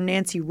director,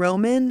 Nancy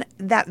Roman,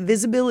 that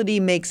visibility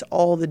makes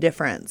all the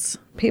difference.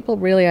 People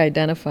really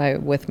identify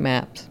with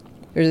maps.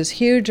 There's this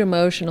huge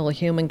emotional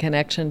human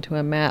connection to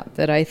a map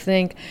that I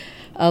think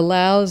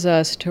allows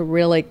us to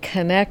really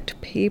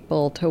connect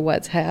people to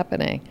what's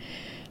happening.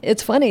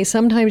 It's funny,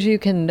 sometimes you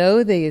can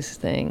know these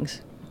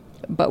things,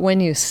 but when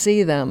you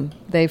see them,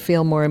 they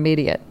feel more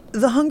immediate.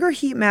 The Hunger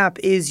Heat Map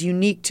is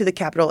unique to the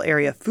Capital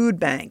Area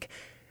Food Bank.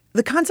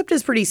 The concept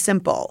is pretty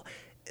simple.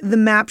 The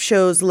map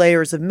shows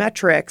layers of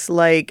metrics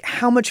like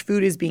how much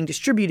food is being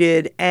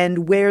distributed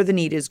and where the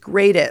need is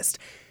greatest.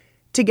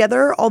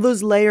 Together, all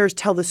those layers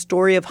tell the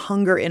story of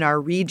hunger in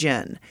our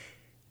region.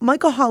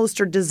 Michael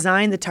Hollister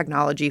designed the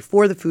technology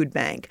for the food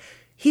bank.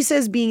 He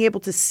says being able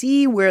to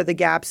see where the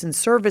gaps in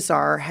service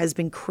are has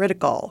been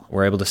critical.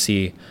 We're able to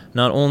see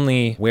not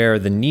only where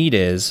the need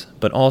is,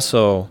 but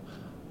also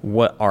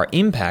what our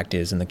impact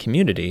is in the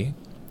community.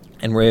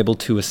 And we're able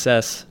to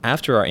assess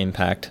after our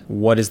impact,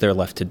 what is there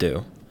left to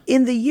do.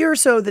 In the year or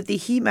so that the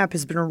heat map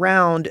has been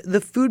around, the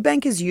food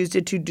bank has used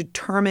it to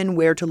determine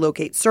where to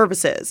locate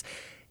services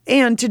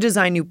and to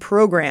design new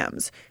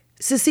programs.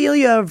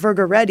 Cecilia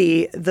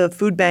Vergaretti, the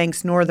food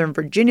bank's Northern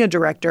Virginia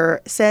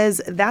director,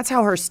 says that's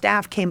how her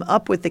staff came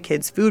up with the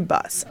kids' food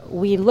bus.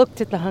 We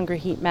looked at the hunger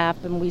heat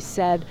map and we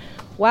said,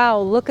 wow,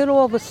 look at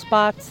all the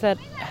spots that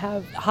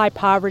have high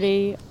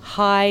poverty,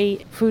 high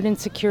food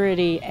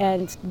insecurity.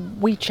 And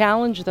we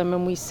challenged them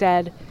and we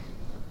said,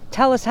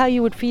 tell us how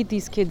you would feed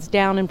these kids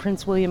down in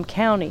Prince William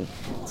County.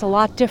 It's a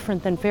lot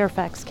different than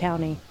Fairfax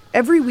County.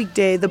 Every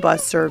weekday, the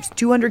bus serves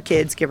 200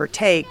 kids, give or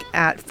take,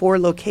 at 4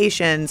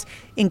 locations,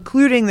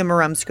 including the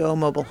Marumsco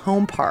Mobile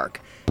Home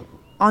Park.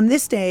 On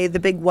this day, the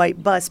big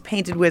white bus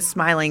painted with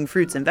smiling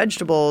fruits and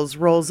vegetables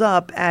rolls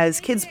up as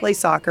kids play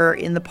soccer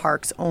in the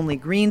park's only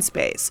green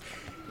space.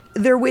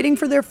 They're waiting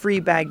for their free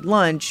bagged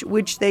lunch,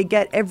 which they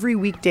get every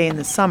weekday in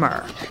the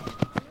summer.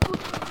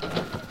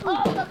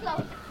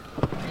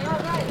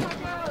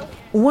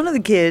 One of the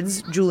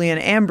kids, Julian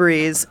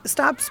Ambrose,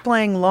 stops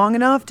playing long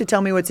enough to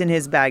tell me what's in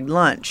his bagged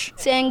lunch.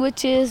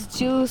 Sandwiches,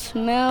 juice,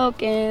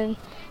 milk, and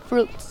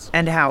fruits.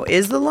 And how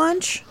is the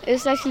lunch?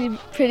 It's actually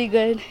pretty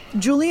good.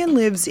 Julian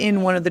lives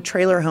in one of the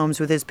trailer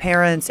homes with his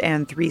parents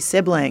and 3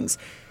 siblings.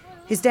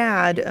 His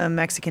dad, a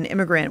Mexican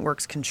immigrant,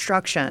 works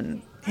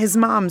construction. His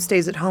mom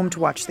stays at home to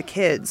watch the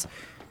kids.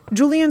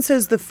 Julian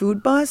says the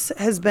food bus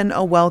has been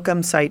a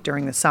welcome sight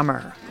during the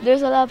summer.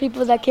 There's a lot of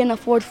people that can't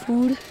afford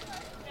food,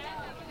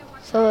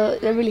 so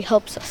that really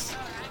helps us.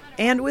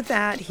 And with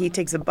that, he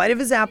takes a bite of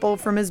his apple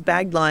from his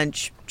bagged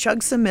lunch,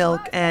 chugs some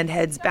milk, and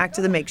heads back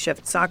to the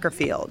makeshift soccer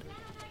field.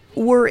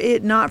 Were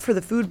it not for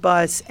the food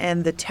bus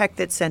and the tech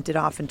that sent it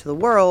off into the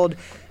world,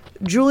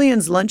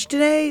 Julian's lunch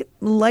today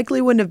likely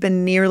wouldn't have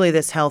been nearly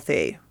this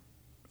healthy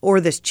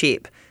or this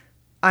cheap.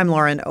 I'm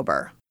Lauren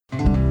Ober.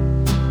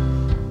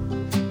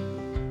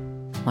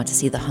 Want to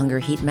see the hunger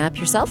heat map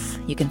yourself?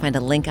 You can find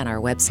a link on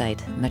our website,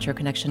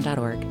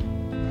 metroconnection.org.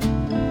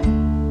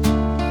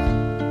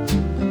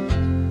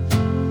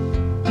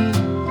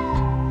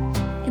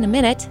 In a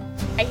minute.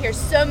 I hear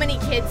so many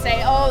kids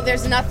say, oh,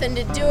 there's nothing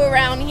to do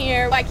around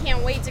here. I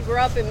can't wait to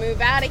grow up and move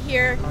out of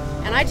here.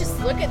 And I just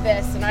look at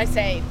this and I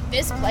say,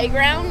 this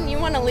playground? You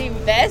want to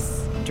leave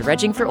this?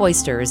 Dredging for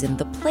oysters in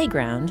the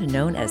playground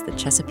known as the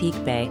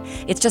Chesapeake Bay.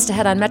 It's just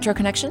ahead on Metro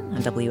Connection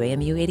on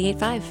WAMU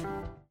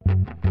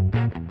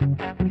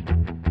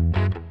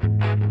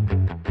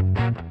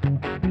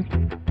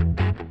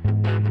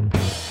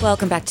 88.5.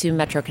 Welcome back to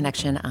Metro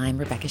Connection. I'm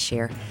Rebecca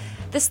Shear.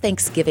 This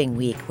Thanksgiving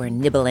week, we're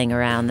nibbling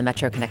around the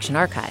Metro Connection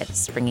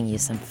archives, bringing you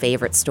some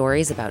favorite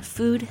stories about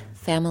food,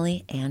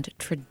 family, and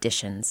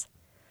traditions.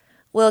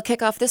 We'll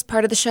kick off this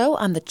part of the show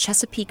on the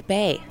Chesapeake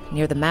Bay,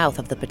 near the mouth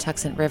of the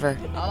Patuxent River.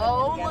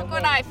 Oh, look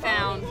what I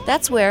found.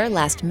 That's where,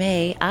 last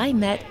May, I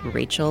met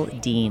Rachel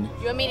Dean.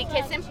 You want me to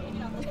kiss him?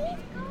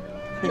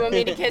 You want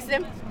me to kiss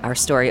him? Our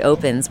story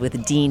opens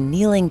with Dean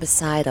kneeling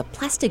beside a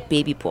plastic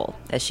baby pool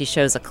as she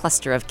shows a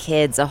cluster of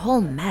kids a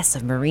whole mess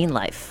of marine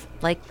life,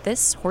 like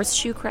this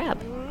horseshoe crab.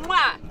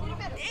 Mwah!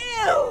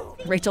 Ew!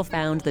 Rachel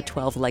found the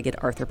 12-legged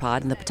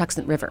arthropod in the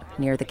Patuxent River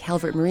near the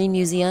Calvert Marine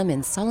Museum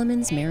in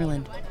Solomons,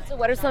 Maryland. So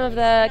what are some of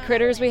the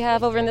critters we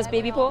have over in this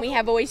baby pool? We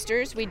have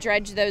oysters. We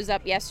dredged those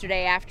up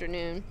yesterday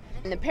afternoon.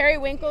 And the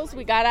periwinkles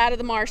we got out of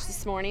the marsh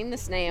this morning, the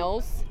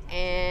snails,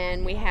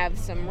 and we have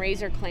some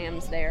razor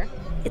clams there.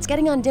 It's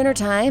getting on dinner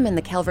time, and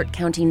the Calvert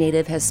County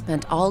native has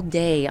spent all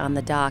day on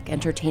the dock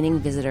entertaining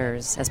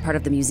visitors as part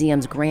of the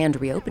museum's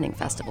grand reopening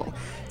festival,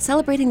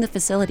 celebrating the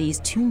facility's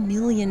 $2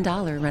 million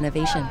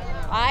renovation.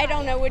 I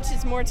don't know which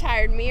is more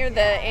tired, me or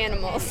the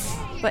animals.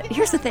 But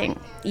here's the thing.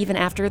 Even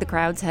after the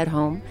crowds head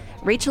home,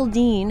 Rachel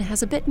Dean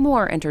has a bit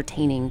more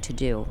entertaining to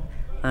do.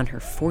 On her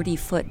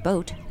 40-foot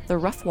boat, the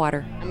Rough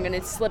Water. I'm going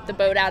to slip the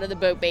boat out of the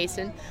boat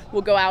basin.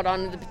 We'll go out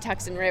onto the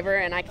Patuxent River,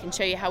 and I can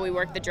show you how we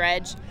work the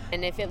dredge.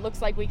 And if it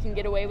looks like we can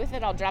get away with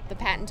it, I'll drop the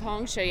patent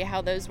tongs, show you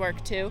how those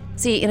work too.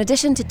 See, in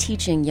addition to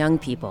teaching young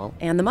people,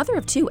 and the mother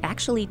of 2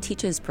 actually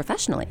teaches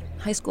professionally,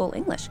 high school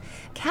English,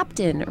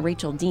 Captain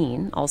Rachel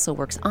Dean also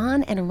works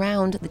on and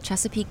around the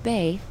Chesapeake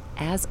Bay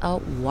as a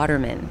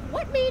waterman.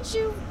 What made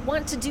you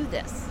want to do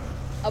this?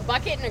 A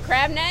bucket and a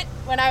crab net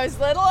when I was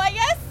little, I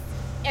guess?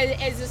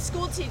 As a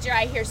school teacher,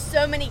 I hear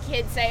so many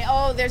kids say,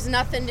 oh, there's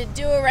nothing to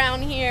do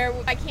around here.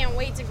 I can't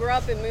wait to grow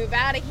up and move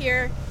out of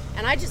here.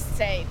 And I just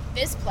say,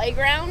 this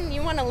playground?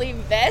 You want to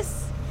leave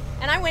this?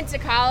 And I went to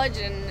college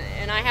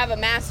and I have a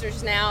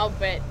master's now,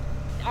 but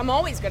I'm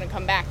always going to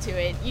come back to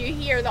it. You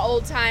hear the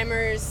old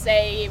timers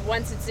say,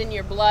 once it's in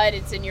your blood,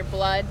 it's in your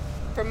blood.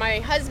 For my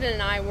husband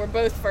and I, we're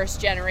both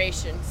first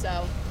generation,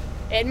 so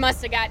it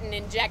must have gotten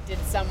injected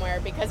somewhere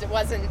because it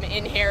wasn't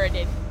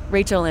inherited.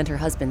 Rachel and her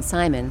husband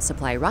Simon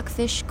supply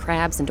rockfish,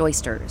 crabs, and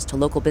oysters to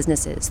local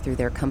businesses through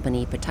their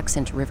company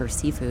Patuxent River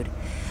Seafood.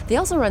 They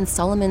also run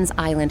Solomons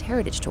Island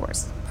Heritage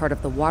Tours, part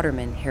of the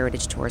Waterman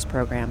Heritage Tours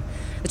program.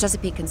 The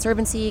Chesapeake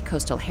Conservancy,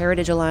 Coastal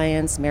Heritage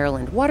Alliance,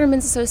 Maryland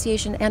Watermen's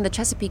Association, and the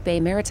Chesapeake Bay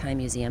Maritime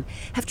Museum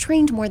have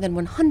trained more than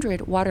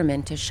 100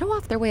 watermen to show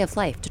off their way of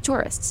life to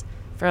tourists,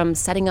 from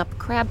setting up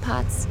crab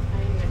pots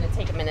I'm going to to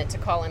take a minute to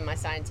call in my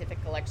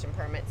scientific collection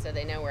permit so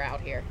they know we're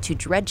out here. To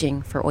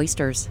dredging for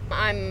oysters.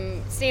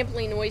 I'm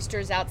sampling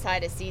oysters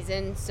outside of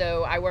season,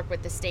 so I work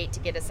with the state to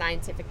get a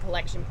scientific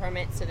collection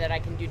permit so that I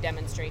can do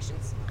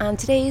demonstrations. On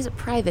today's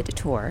private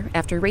tour,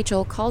 after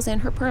Rachel calls in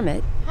her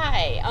permit.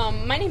 Hi,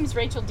 my name is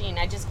Rachel Dean.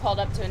 I just called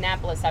up to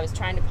Annapolis. I was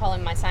trying to call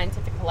in my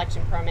scientific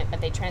collection permit,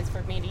 but they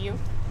transferred me to you.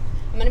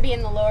 I'm going to be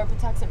in the lower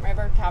Patuxent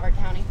River, Calvert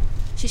County.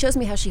 She shows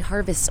me how she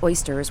harvests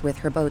oysters with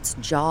her boat's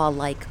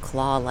jaw-like,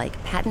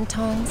 claw-like patent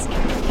tongs.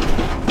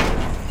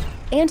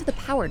 And the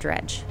power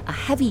dredge, a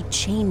heavy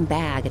chain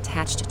bag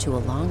attached to a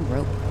long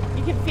rope.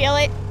 You can feel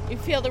it. You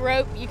feel the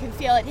rope. You can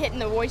feel it hitting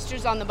the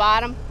oysters on the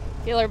bottom.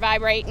 Feel her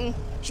vibrating.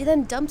 She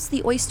then dumps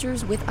the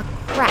oysters with a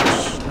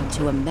crash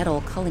onto a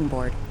metal culling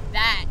board.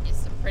 That is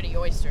some pretty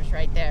oysters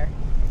right there.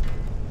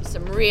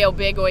 Some real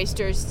big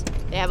oysters.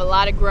 They have a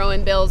lot of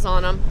growing bills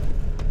on them.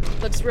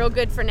 Looks real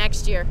good for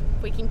next year.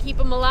 If we can keep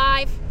them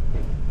alive,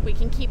 we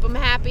can keep them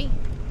happy,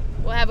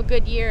 we'll have a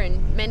good year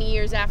and many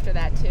years after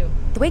that, too.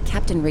 The way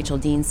Captain Rachel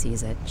Dean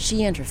sees it,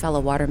 she and her fellow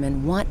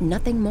watermen want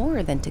nothing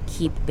more than to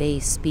keep bay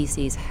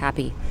species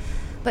happy.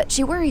 But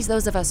she worries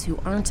those of us who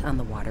aren't on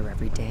the water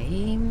every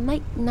day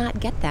might not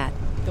get that.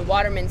 The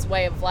waterman's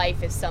way of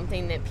life is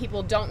something that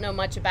people don't know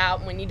much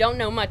about. When you don't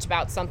know much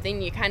about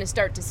something, you kind of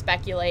start to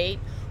speculate,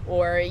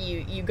 or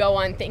you go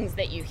on things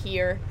that you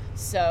hear.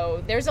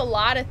 So there's a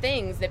lot of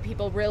things that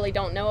people really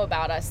don't know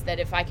about us that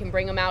if I can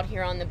bring them out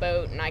here on the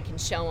boat and I can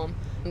show them,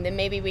 then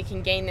maybe we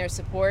can gain their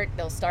support.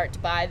 They'll start to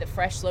buy the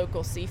fresh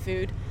local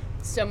seafood.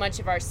 So much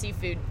of our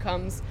seafood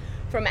comes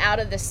from out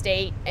of the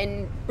state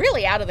and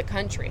really out of the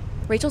country.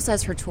 Rachel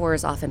says her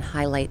tours often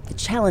highlight the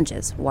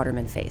challenges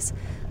watermen face,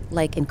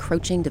 like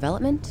encroaching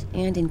development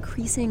and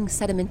increasing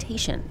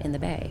sedimentation in the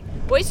bay.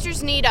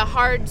 Oysters need a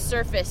hard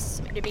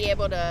surface to be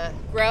able to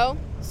grow,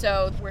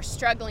 so we're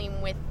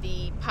struggling with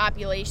the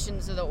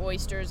populations of the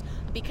oysters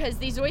because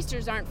these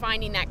oysters aren't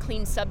finding that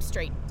clean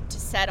substrate to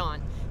set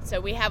on. So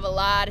we have a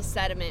lot of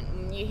sediment,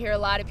 and you hear a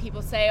lot of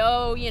people say,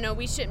 oh,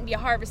 we shouldn't be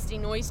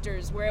harvesting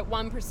oysters. We're at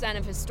 1%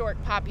 of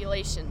historic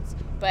populations.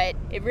 But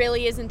it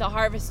really isn't the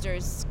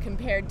harvesters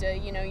compared to,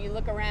 you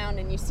look around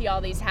and you see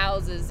all these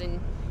houses and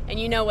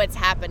you know what's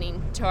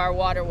happening to our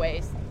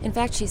waterways. In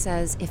fact, she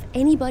says, if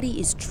anybody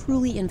is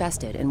truly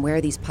invested in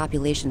where these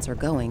populations are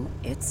going,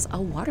 it's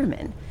a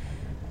waterman.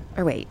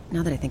 Or wait,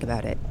 now that I think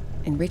about it,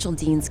 in Rachel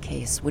Dean's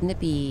case, wouldn't it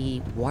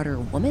be water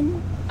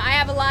woman? I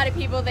have a lot of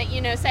people that,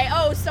 say,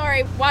 oh,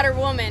 sorry, water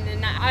woman,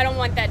 and I don't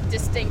want that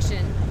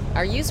distinction.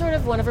 Are you sort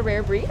of one of a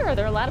rare breed, or are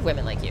there a lot of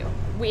women like you?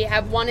 We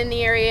have one in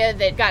the area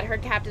that got her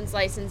captain's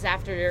license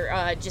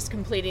after just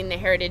completing the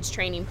heritage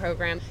training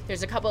program.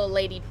 There's a couple of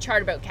lady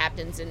charter boat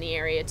captains in the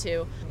area,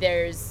 too.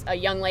 There's a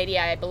young lady,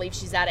 I believe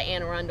she's out of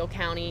Anne Arundel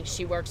County.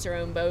 She works her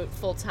own boat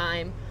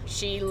full-time.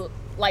 She,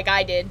 like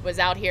I did, was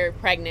out here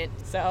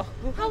pregnant, so.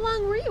 How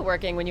long were you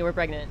working when you were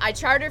pregnant? I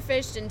charter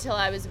fished until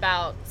I was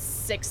about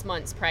 6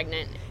 months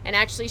pregnant. And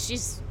actually,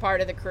 she's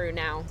part of the crew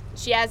now.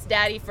 She asked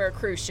Daddy for a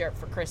cruise ship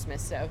for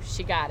Christmas, so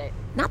she got it.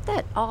 Not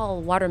that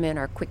all watermen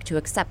are quick to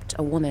accept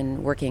a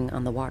woman working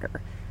on the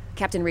water.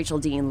 Captain Rachel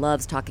Dean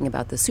loves talking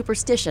about the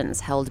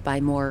superstitions held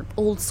by more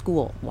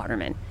old-school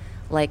watermen,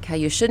 like how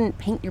you shouldn't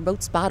paint your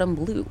boat's bottom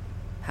blue,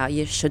 how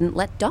you shouldn't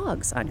let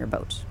dogs on your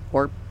boat,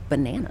 or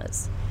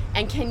bananas.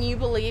 And can you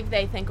believe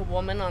they think a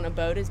woman on a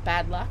boat is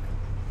bad luck?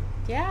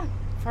 Yeah,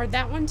 I've heard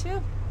that one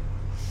too.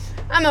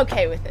 I'm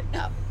okay with it,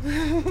 though.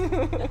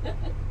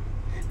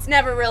 It's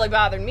never really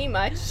bothered me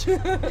much.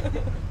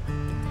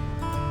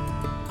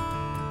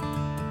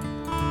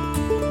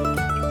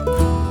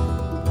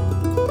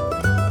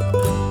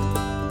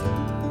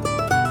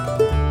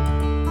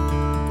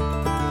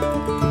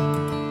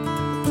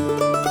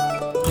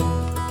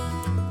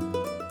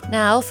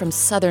 Now, from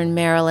southern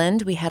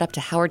Maryland, we head up to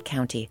Howard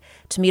County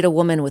to meet a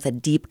woman with a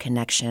deep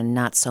connection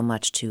not so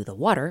much to the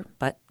water,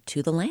 but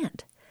to the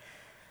land.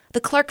 The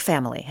Clark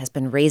family has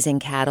been raising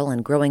cattle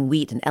and growing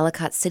wheat in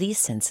Ellicott City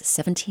since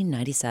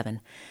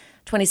 1797.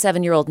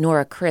 27-year-old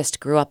Nora Christ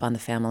grew up on the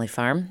family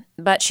farm,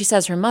 but she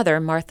says her mother,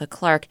 Martha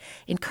Clark,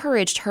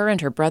 encouraged her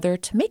and her brother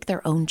to make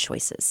their own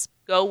choices.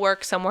 Go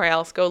work somewhere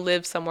else, go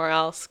live somewhere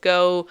else,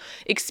 go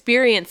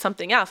experience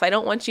something else. I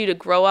don't want you to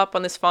grow up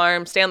on this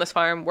farm, stay on this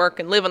farm, work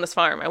and live on this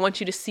farm. I want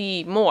you to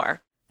see more.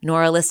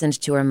 Nora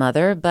listened to her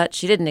mother, but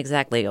she didn't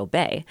exactly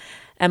obey.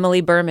 Emily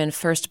Berman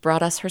first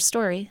brought us her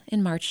story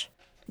in March.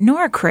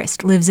 Nora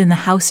Christ lives in the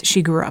house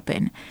she grew up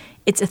in.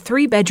 It's a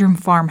 3-bedroom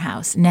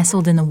farmhouse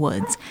nestled in the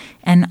woods,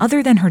 and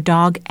other than her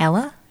dog,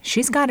 Ella,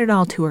 she's got it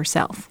all to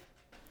herself.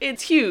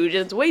 It's huge.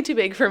 It's way too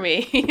big for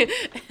me.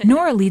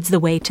 Nora leads the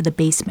way to the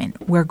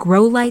basement, where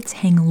grow lights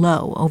hang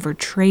low over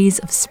trays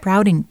of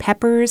sprouting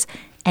peppers,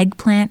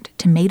 eggplant,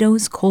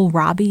 tomatoes,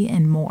 kohlrabi,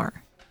 and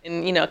more.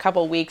 In, a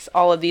couple of weeks,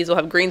 all of these will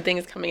have green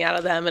things coming out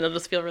of them, and it'll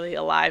just feel really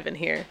alive in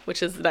here,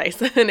 which is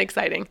nice and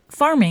exciting.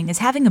 Farming is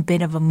having a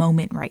bit of a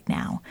moment right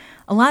now.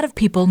 A lot of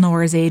people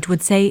Nora's age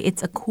would say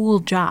it's a cool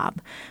job.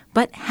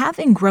 But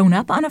having grown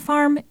up on a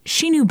farm,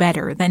 she knew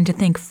better than to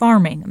think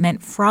farming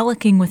meant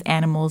frolicking with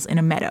animals in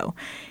a meadow.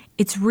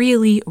 It's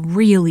really,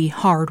 really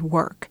hard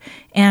work,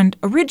 and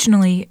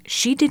originally,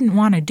 she didn't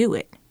want to do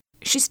it.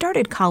 She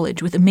started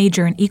college with a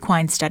major in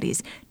equine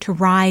studies to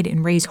ride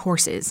and raise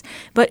horses,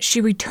 but she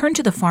returned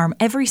to the farm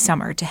every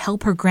summer to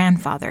help her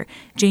grandfather,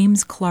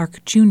 James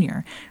Clark Jr.,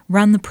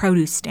 run the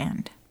produce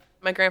stand.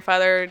 My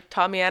grandfather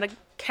taught me how to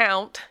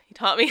count. He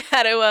taught me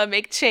how to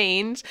make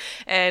change,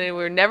 and we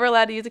were never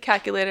allowed to use a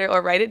calculator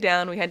or write it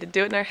down. We had to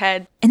do it in our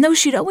head. And though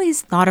she'd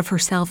always thought of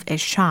herself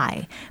as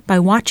shy, by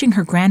watching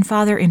her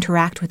grandfather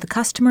interact with the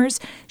customers,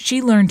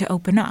 she learned to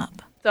open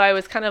up. So I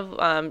was kind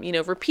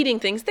of, repeating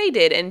things they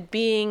did and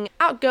being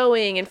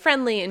outgoing and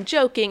friendly and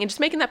joking and just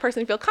making that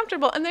person feel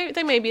comfortable, and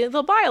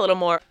they'll buy a little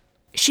more.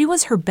 She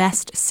was her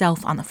best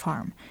self on the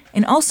farm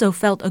and also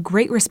felt a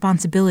great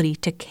responsibility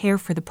to care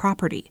for the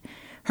property.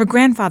 Her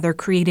grandfather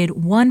created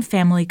one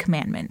family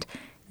commandment: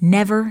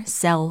 never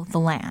sell the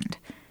land.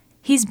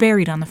 He's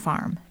buried on the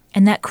farm,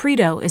 and that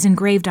credo is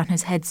engraved on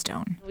his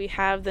headstone. We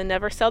have the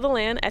never sell the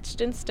land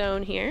etched in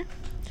stone here,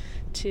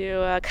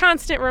 to a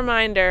constant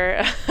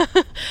reminder,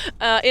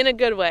 in a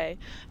good way,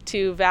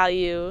 to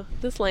value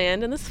this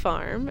land and this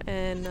farm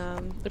and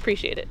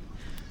appreciate it.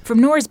 From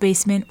Nora's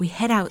basement, we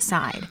head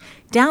outside.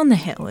 Down the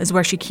hill is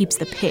where she keeps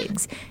the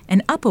pigs,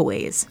 and up a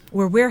ways,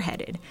 where we're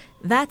headed,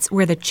 that's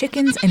where the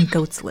chickens and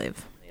goats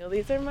live.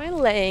 These are my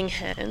laying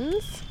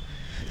hens,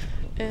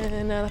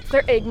 and that's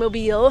their egg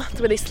mobile. That's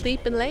where they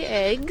sleep and lay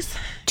eggs.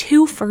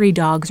 2 furry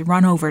dogs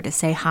run over to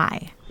say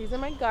hi. These are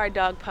my guard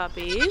dog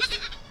puppies.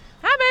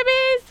 Hi,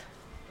 babies!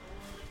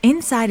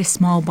 Inside a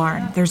small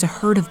barn, there's a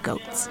herd of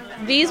goats.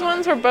 These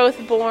ones were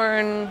both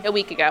born a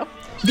week ago.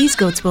 These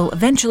goats will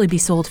eventually be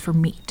sold for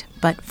meat,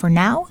 but for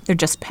now, they're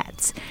just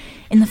pets.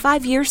 In the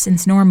 5 years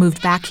since Nora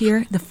moved back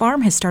here, the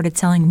farm has started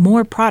selling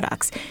more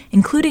products,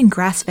 including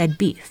grass-fed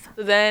beef.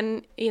 So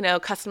then,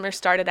 customers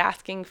started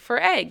asking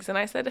for eggs, and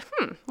I said,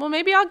 well,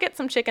 maybe I'll get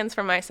some chickens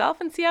for myself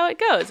and see how it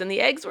goes. And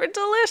the eggs were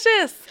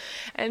delicious.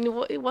 And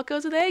what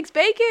goes with eggs?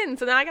 Bacon.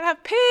 So now I gotta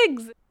have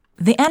pigs.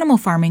 The animal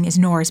farming is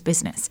Nora's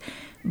business,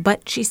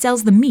 but she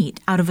sells the meat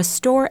out of a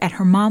store at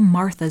her mom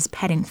Martha's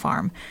petting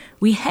farm.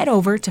 We head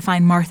over to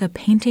find Martha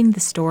painting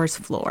the store's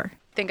floor.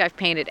 I think I've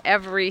painted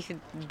every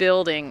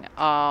building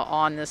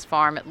on this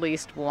farm at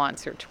least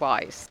once or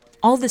twice.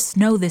 All the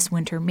snow this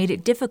winter made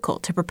it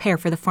difficult to prepare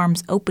for the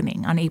farm's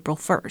opening on April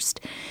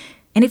 1st.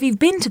 And if you've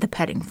been to the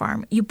petting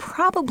farm, you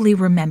probably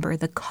remember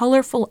the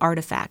colorful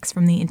artifacts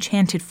from the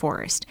Enchanted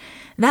Forest.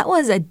 That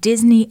was a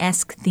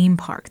Disney-esque theme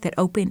park that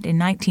opened in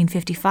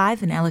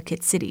 1955 in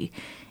Ellicott City.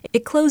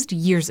 It closed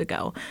years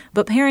ago,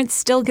 but parents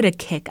still get a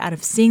kick out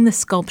of seeing the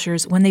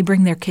sculptures when they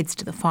bring their kids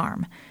to the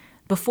farm.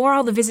 Before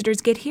all the visitors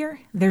get here,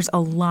 there's a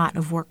lot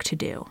of work to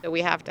do.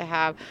 We have to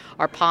have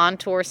our pond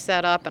tour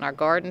set up and our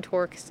garden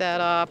tour set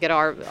up, get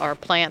our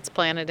plants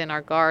planted in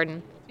our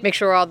garden, make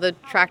sure all the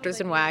tractors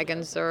and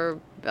wagons are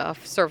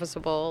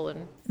serviceable.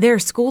 And there are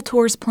school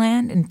tours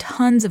planned and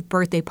tons of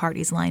birthday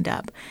parties lined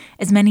up,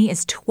 as many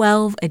as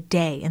 12 a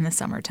day in the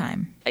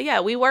summertime.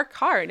 Yeah, we work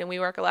hard and we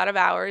work a lot of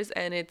hours,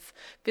 and it's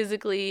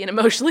physically and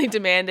emotionally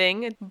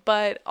demanding,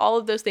 but all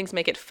of those things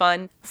make it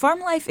fun. Farm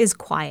life is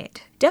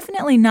quiet,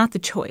 definitely not the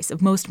choice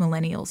of most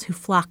millennials who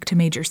flock to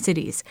major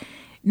cities.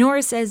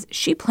 Nora says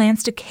she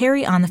plans to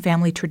carry on the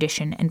family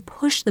tradition and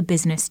push the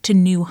business to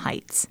new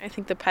heights. I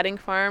think the petting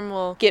farm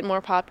will get more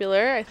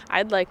popular.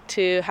 I'd like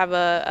to have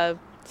a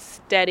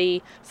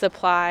steady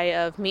supply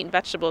of meat and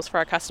vegetables for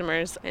our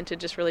customers and to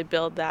just really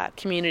build that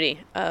community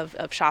of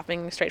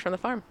shopping straight from the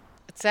farm.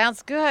 It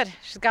sounds good.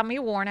 She's got me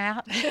worn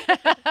out.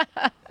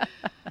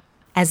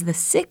 As the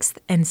 6th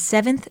and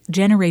 7th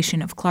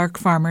generation of Clark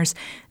farmers,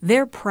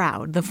 they're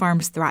proud the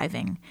farm's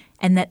thriving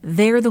and that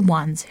they're the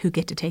ones who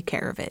get to take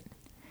care of it.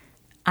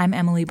 I'm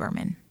Emily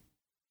Berman.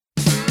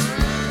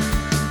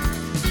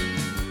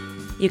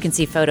 You can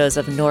see photos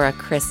of Nora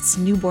Christ's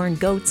newborn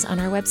goats on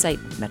our website,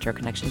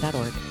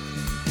 metroconnection.org.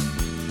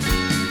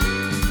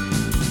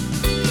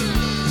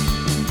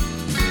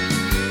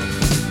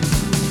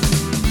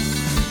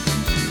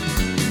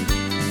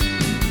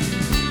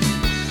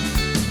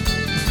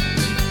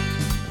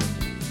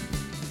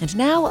 And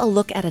now a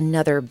look at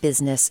another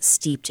business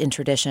steeped in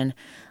tradition.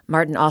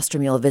 Martin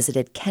Ostermuhl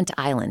visited Kent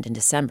Island in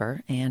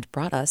December and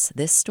brought us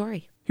this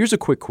story. Here's a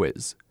quick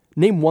quiz.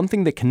 Name one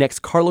thing that connects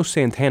Carlos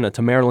Santana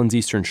to Maryland's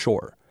Eastern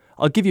Shore.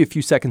 I'll give you a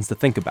few seconds to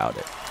think about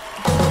it.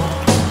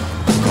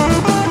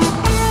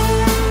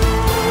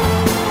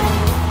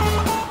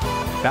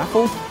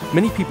 Baffled?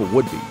 Many people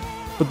would be.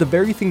 But the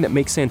very thing that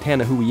makes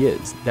Santana who he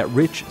is, that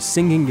rich,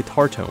 singing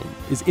guitar tone,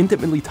 is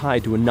intimately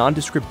tied to a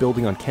nondescript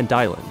building on Kent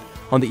Island,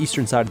 on the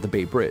eastern side of the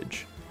Bay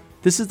Bridge.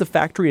 This is the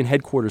factory and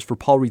headquarters for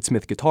Paul Reed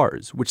Smith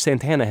guitars, which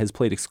Santana has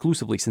played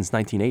exclusively since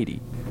 1980.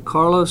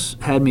 Carlos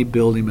had me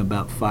build him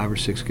about 5 or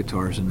 6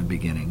 guitars in the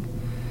beginning.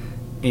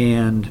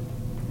 And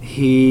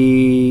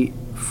he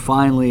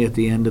finally, at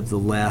the end of the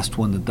last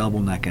one, the double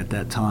neck at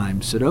that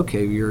time, said,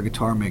 okay, you're a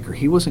guitar maker.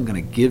 He wasn't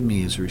going to give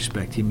me his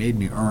respect. He made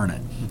me earn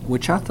it,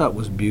 which I thought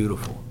was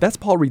beautiful. That's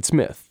Paul Reed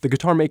Smith, the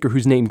guitar maker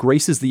whose name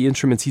graces the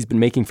instruments he's been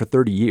making for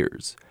 30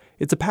 years.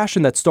 It's a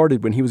passion that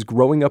started when he was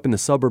growing up in the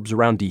suburbs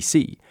around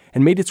D.C.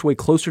 and made its way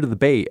closer to the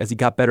Bay as he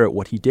got better at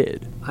what he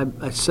did.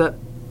 I set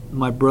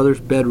my brother's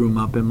bedroom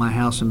up in my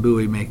house in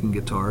Bowie making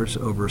guitars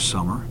over a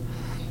summer.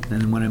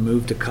 And then when I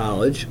moved to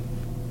college,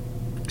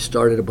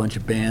 started a bunch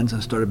of bands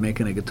and started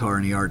making a guitar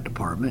in the art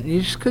department. And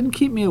you just couldn't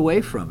keep me away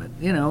from it,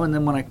 And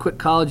then when I quit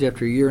college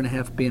after a year and a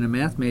half being a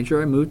math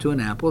major, I moved to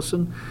Annapolis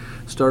and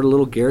started a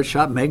little garage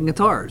shop making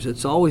guitars.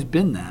 It's always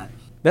been that.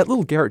 That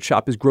little garage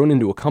shop has grown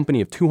into a company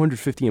of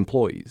 250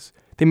 employees.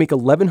 They make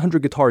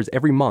 1,100 guitars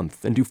every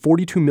month and do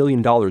 $42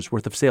 million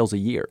worth of sales a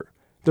year.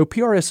 Though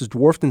PRS is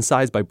dwarfed in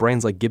size by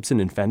brands like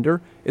Gibson and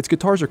Fender, its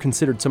guitars are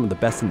considered some of the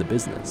best in the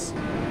business.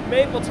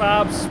 Maple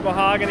tops,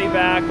 mahogany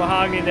back,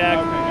 mahogany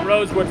neck,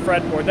 rosewood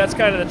fretboard. That's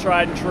kind of the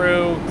tried and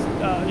true,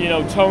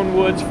 tone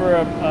woods for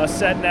a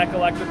set neck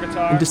electric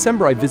guitar. In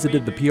December, I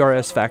visited the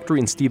PRS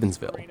factory in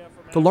Stevensville.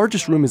 The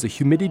largest room is a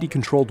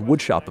humidity-controlled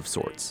wood shop of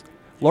sorts.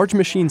 Large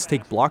machines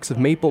take blocks of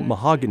maple,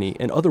 mahogany,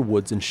 and other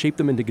woods and shape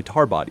them into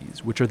guitar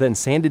bodies, which are then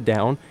sanded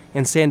down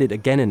and sanded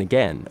again and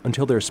again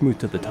until they're smooth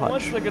to the touch.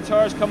 Once the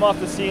guitars come off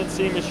the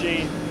CNC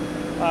machine,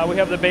 we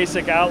have the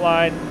basic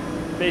outline,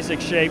 basic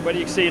shape, but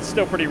you can see it's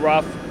still pretty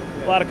rough.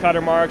 A lot of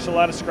cutter marks, a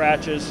lot of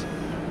scratches.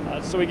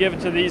 So we give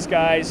it to these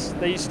guys.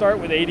 They start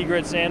with 80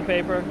 grit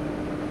sandpaper,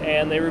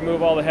 and they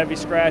remove all the heavy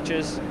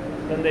scratches.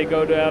 Then they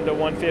go down to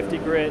 150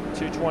 grit,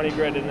 220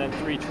 grit, and then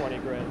 320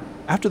 grit.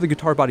 After the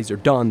guitar bodies are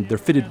done, they're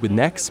fitted with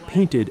necks,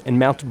 painted, and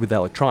mounted with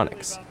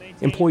electronics.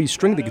 Employees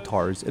string the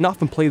guitars and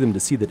often play them to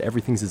see that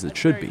everything's as it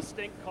should be.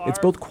 It's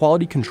both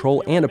quality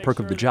control and a perk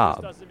of the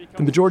job.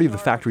 The majority of the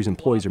factory's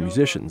employees are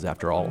musicians,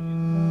 after all.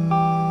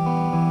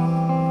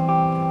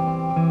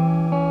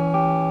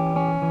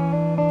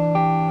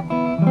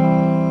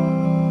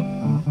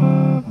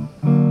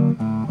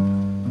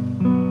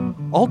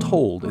 All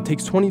told, it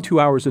takes 22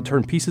 hours to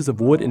turn pieces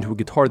of wood into a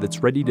guitar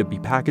that's ready to be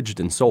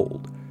packaged and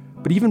sold.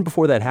 But even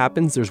before that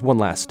happens, there's one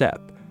last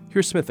step.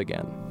 Here's Smith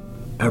again.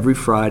 Every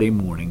Friday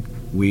morning,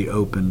 we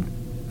open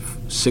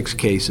 6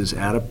 cases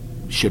out of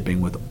shipping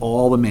with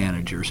all the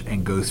managers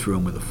and go through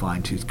them with a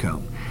fine-tooth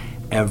comb.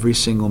 Every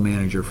single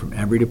manager from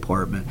every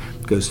department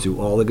goes through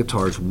all the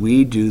guitars.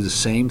 We do the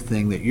same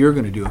thing that you're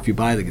going to do if you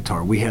buy the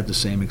guitar. We have the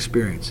same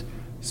experience.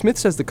 Smith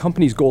says the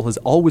company's goal has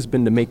always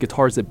been to make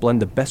guitars that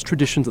blend the best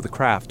traditions of the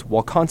craft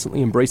while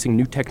constantly embracing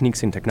new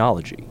techniques and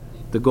technology.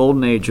 The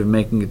golden age of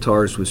making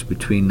guitars was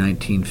between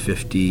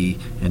 1950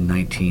 and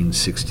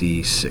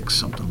 1966,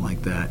 something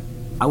like that.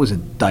 I was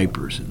in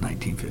diapers in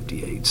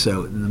 1958,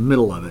 so in the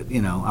middle of it,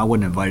 I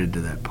wasn't invited to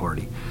that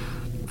party.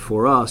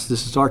 For us,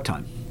 this is our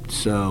time.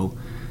 So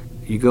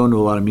you go into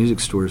a lot of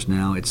music stores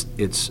now,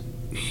 it's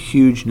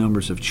huge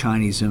numbers of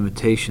Chinese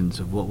imitations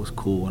of what was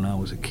cool when I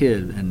was a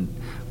kid, and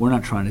we're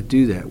not trying to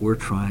do that. We're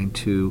trying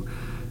to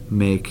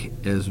make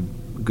as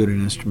good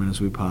an instrument as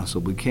we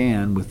possibly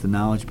can with the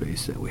knowledge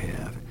base that we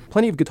have.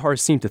 Plenty of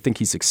guitarists seem to think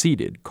he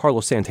succeeded,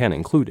 Carlos Santana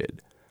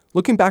included.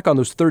 Looking back on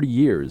those 30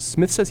 years,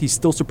 Smith says he's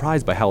still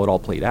surprised by how it all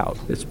played out.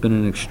 It's been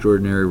an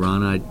extraordinary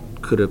run. I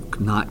could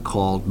have not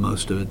called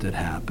most of it that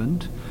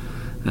happened.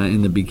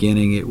 In the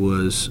beginning, it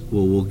was,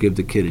 we'll give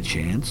the kid a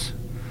chance,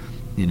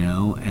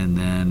 and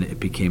then it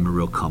became a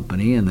real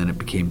company, and then it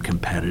became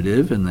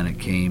competitive, and then it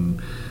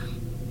came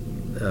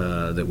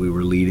that we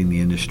were leading the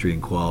industry in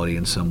quality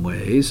in some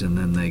ways, and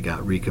then they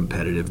got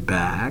re-competitive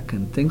back,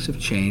 and things have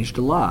changed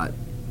a lot.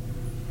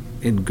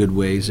 In good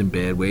ways and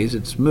bad ways,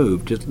 it's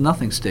moved. Just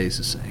nothing stays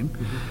the same.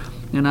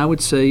 Mm-hmm. And I would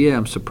say,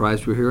 I'm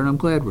surprised we're here, and I'm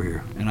glad we're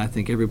here. And I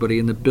think everybody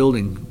in the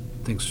building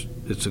thinks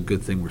it's a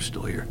good thing we're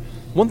still here.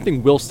 One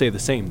thing will stay the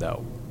same,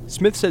 though.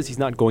 Smith says he's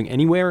not going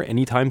anywhere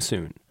anytime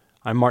soon.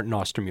 I'm Martin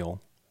Ostermuhle.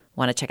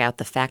 Want to check out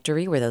the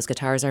factory where those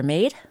guitars are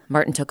made?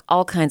 Martin took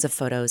all kinds of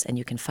photos, and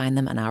you can find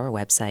them on our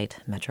website,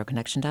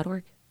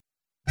 metroconnection.org.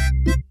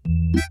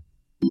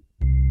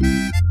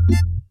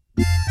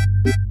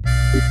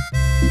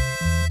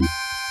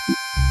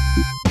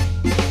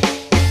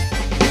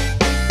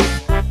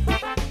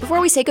 Before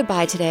we say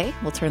goodbye today,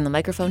 we'll turn the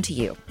microphone to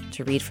you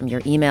to read from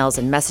your emails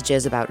and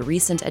messages about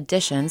recent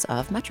editions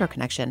of Metro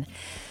Connection.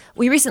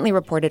 We recently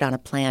reported on a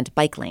planned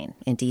bike lane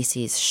in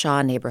D.C.'s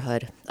Shaw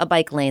neighborhood, a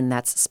bike lane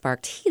that's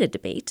sparked heated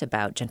debate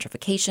about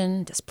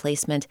gentrification,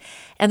 displacement,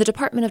 and the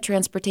Department of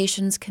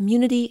Transportation's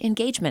community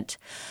engagement,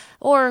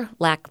 or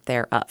lack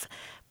thereof.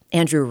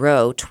 Andrew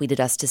Rowe tweeted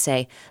us to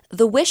say,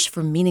 "The wish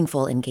for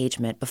meaningful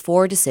engagement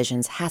before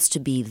decisions has to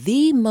be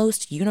the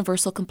most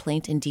universal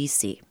complaint in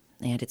D.C.,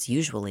 and it's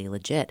usually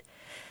legit."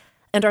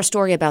 And our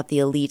story about the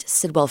elite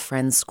Sidwell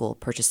Friends School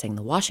purchasing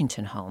the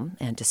Washington home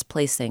and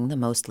displacing the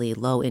mostly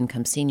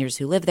low-income seniors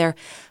who live there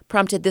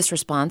prompted this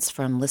response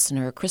from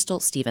listener Crystal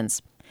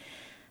Stevens.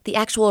 The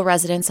actual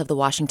residents of the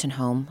Washington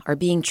home are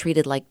being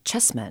treated like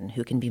chessmen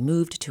who can be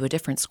moved to a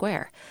different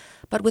square.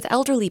 But with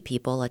elderly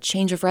people, a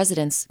change of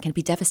residence can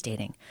be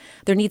devastating.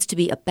 There needs to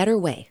be a better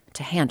way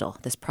to handle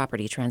this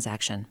property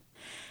transaction.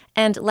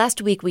 And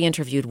last week, we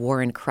interviewed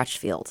Warren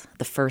Crutchfield,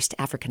 the first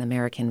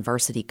African-American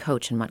varsity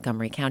coach in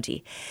Montgomery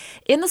County.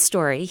 In the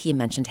story, he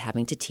mentioned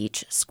having to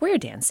teach square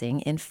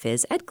dancing in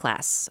phys ed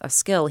class, a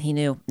skill he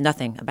knew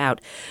nothing about.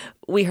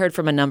 We heard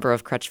from a number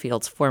of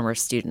Crutchfield's former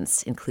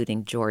students,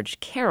 including George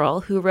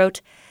Carroll, who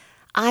wrote,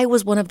 "I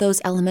was one of those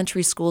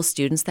elementary school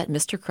students that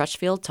Mr.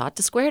 Crutchfield taught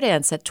to square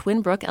dance at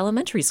Twin Brook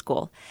Elementary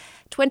School.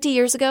 20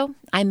 years ago,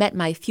 I met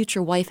my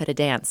future wife at a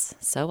dance,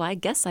 so I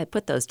guess I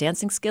put those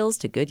dancing skills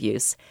to good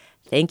use.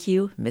 Thank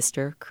you,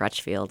 Mr.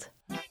 Crutchfield."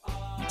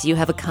 Do you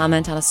have a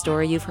comment on a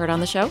story you've heard on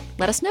the show?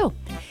 Let us know.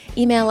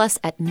 Email us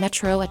at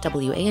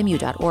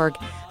metro@wamu.org,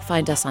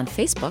 find us on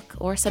Facebook,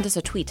 or send us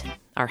a tweet.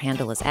 Our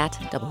handle is at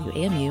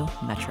WAMU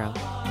Metro.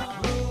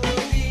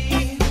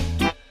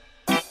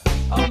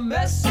 A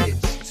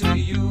message to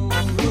you,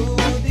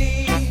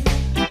 Rudy.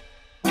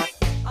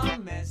 A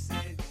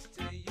message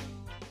to you.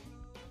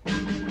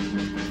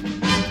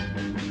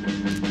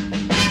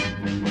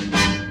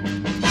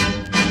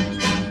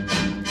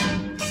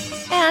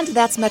 And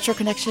that's Metro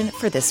Connection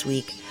for this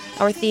week.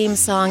 Our theme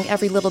song,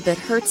 Every Little Bit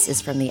Hurts,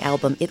 is from the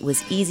album It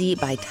Was Easy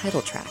by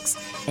Title Tracks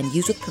and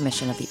used with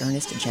permission of the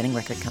Ernest Jennings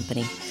Record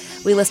Company.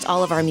 We list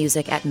all of our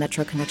music at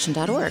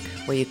metroconnection.org,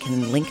 where you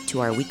can link to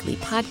our weekly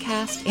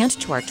podcast and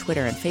to our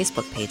Twitter and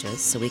Facebook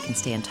pages so we can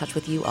stay in touch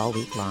with you all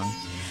week long.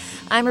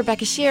 I'm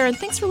Rebecca Shear, and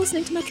thanks for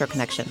listening to Metro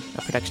Connection,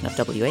 a production of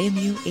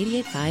WAMU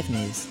 88.5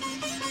 News.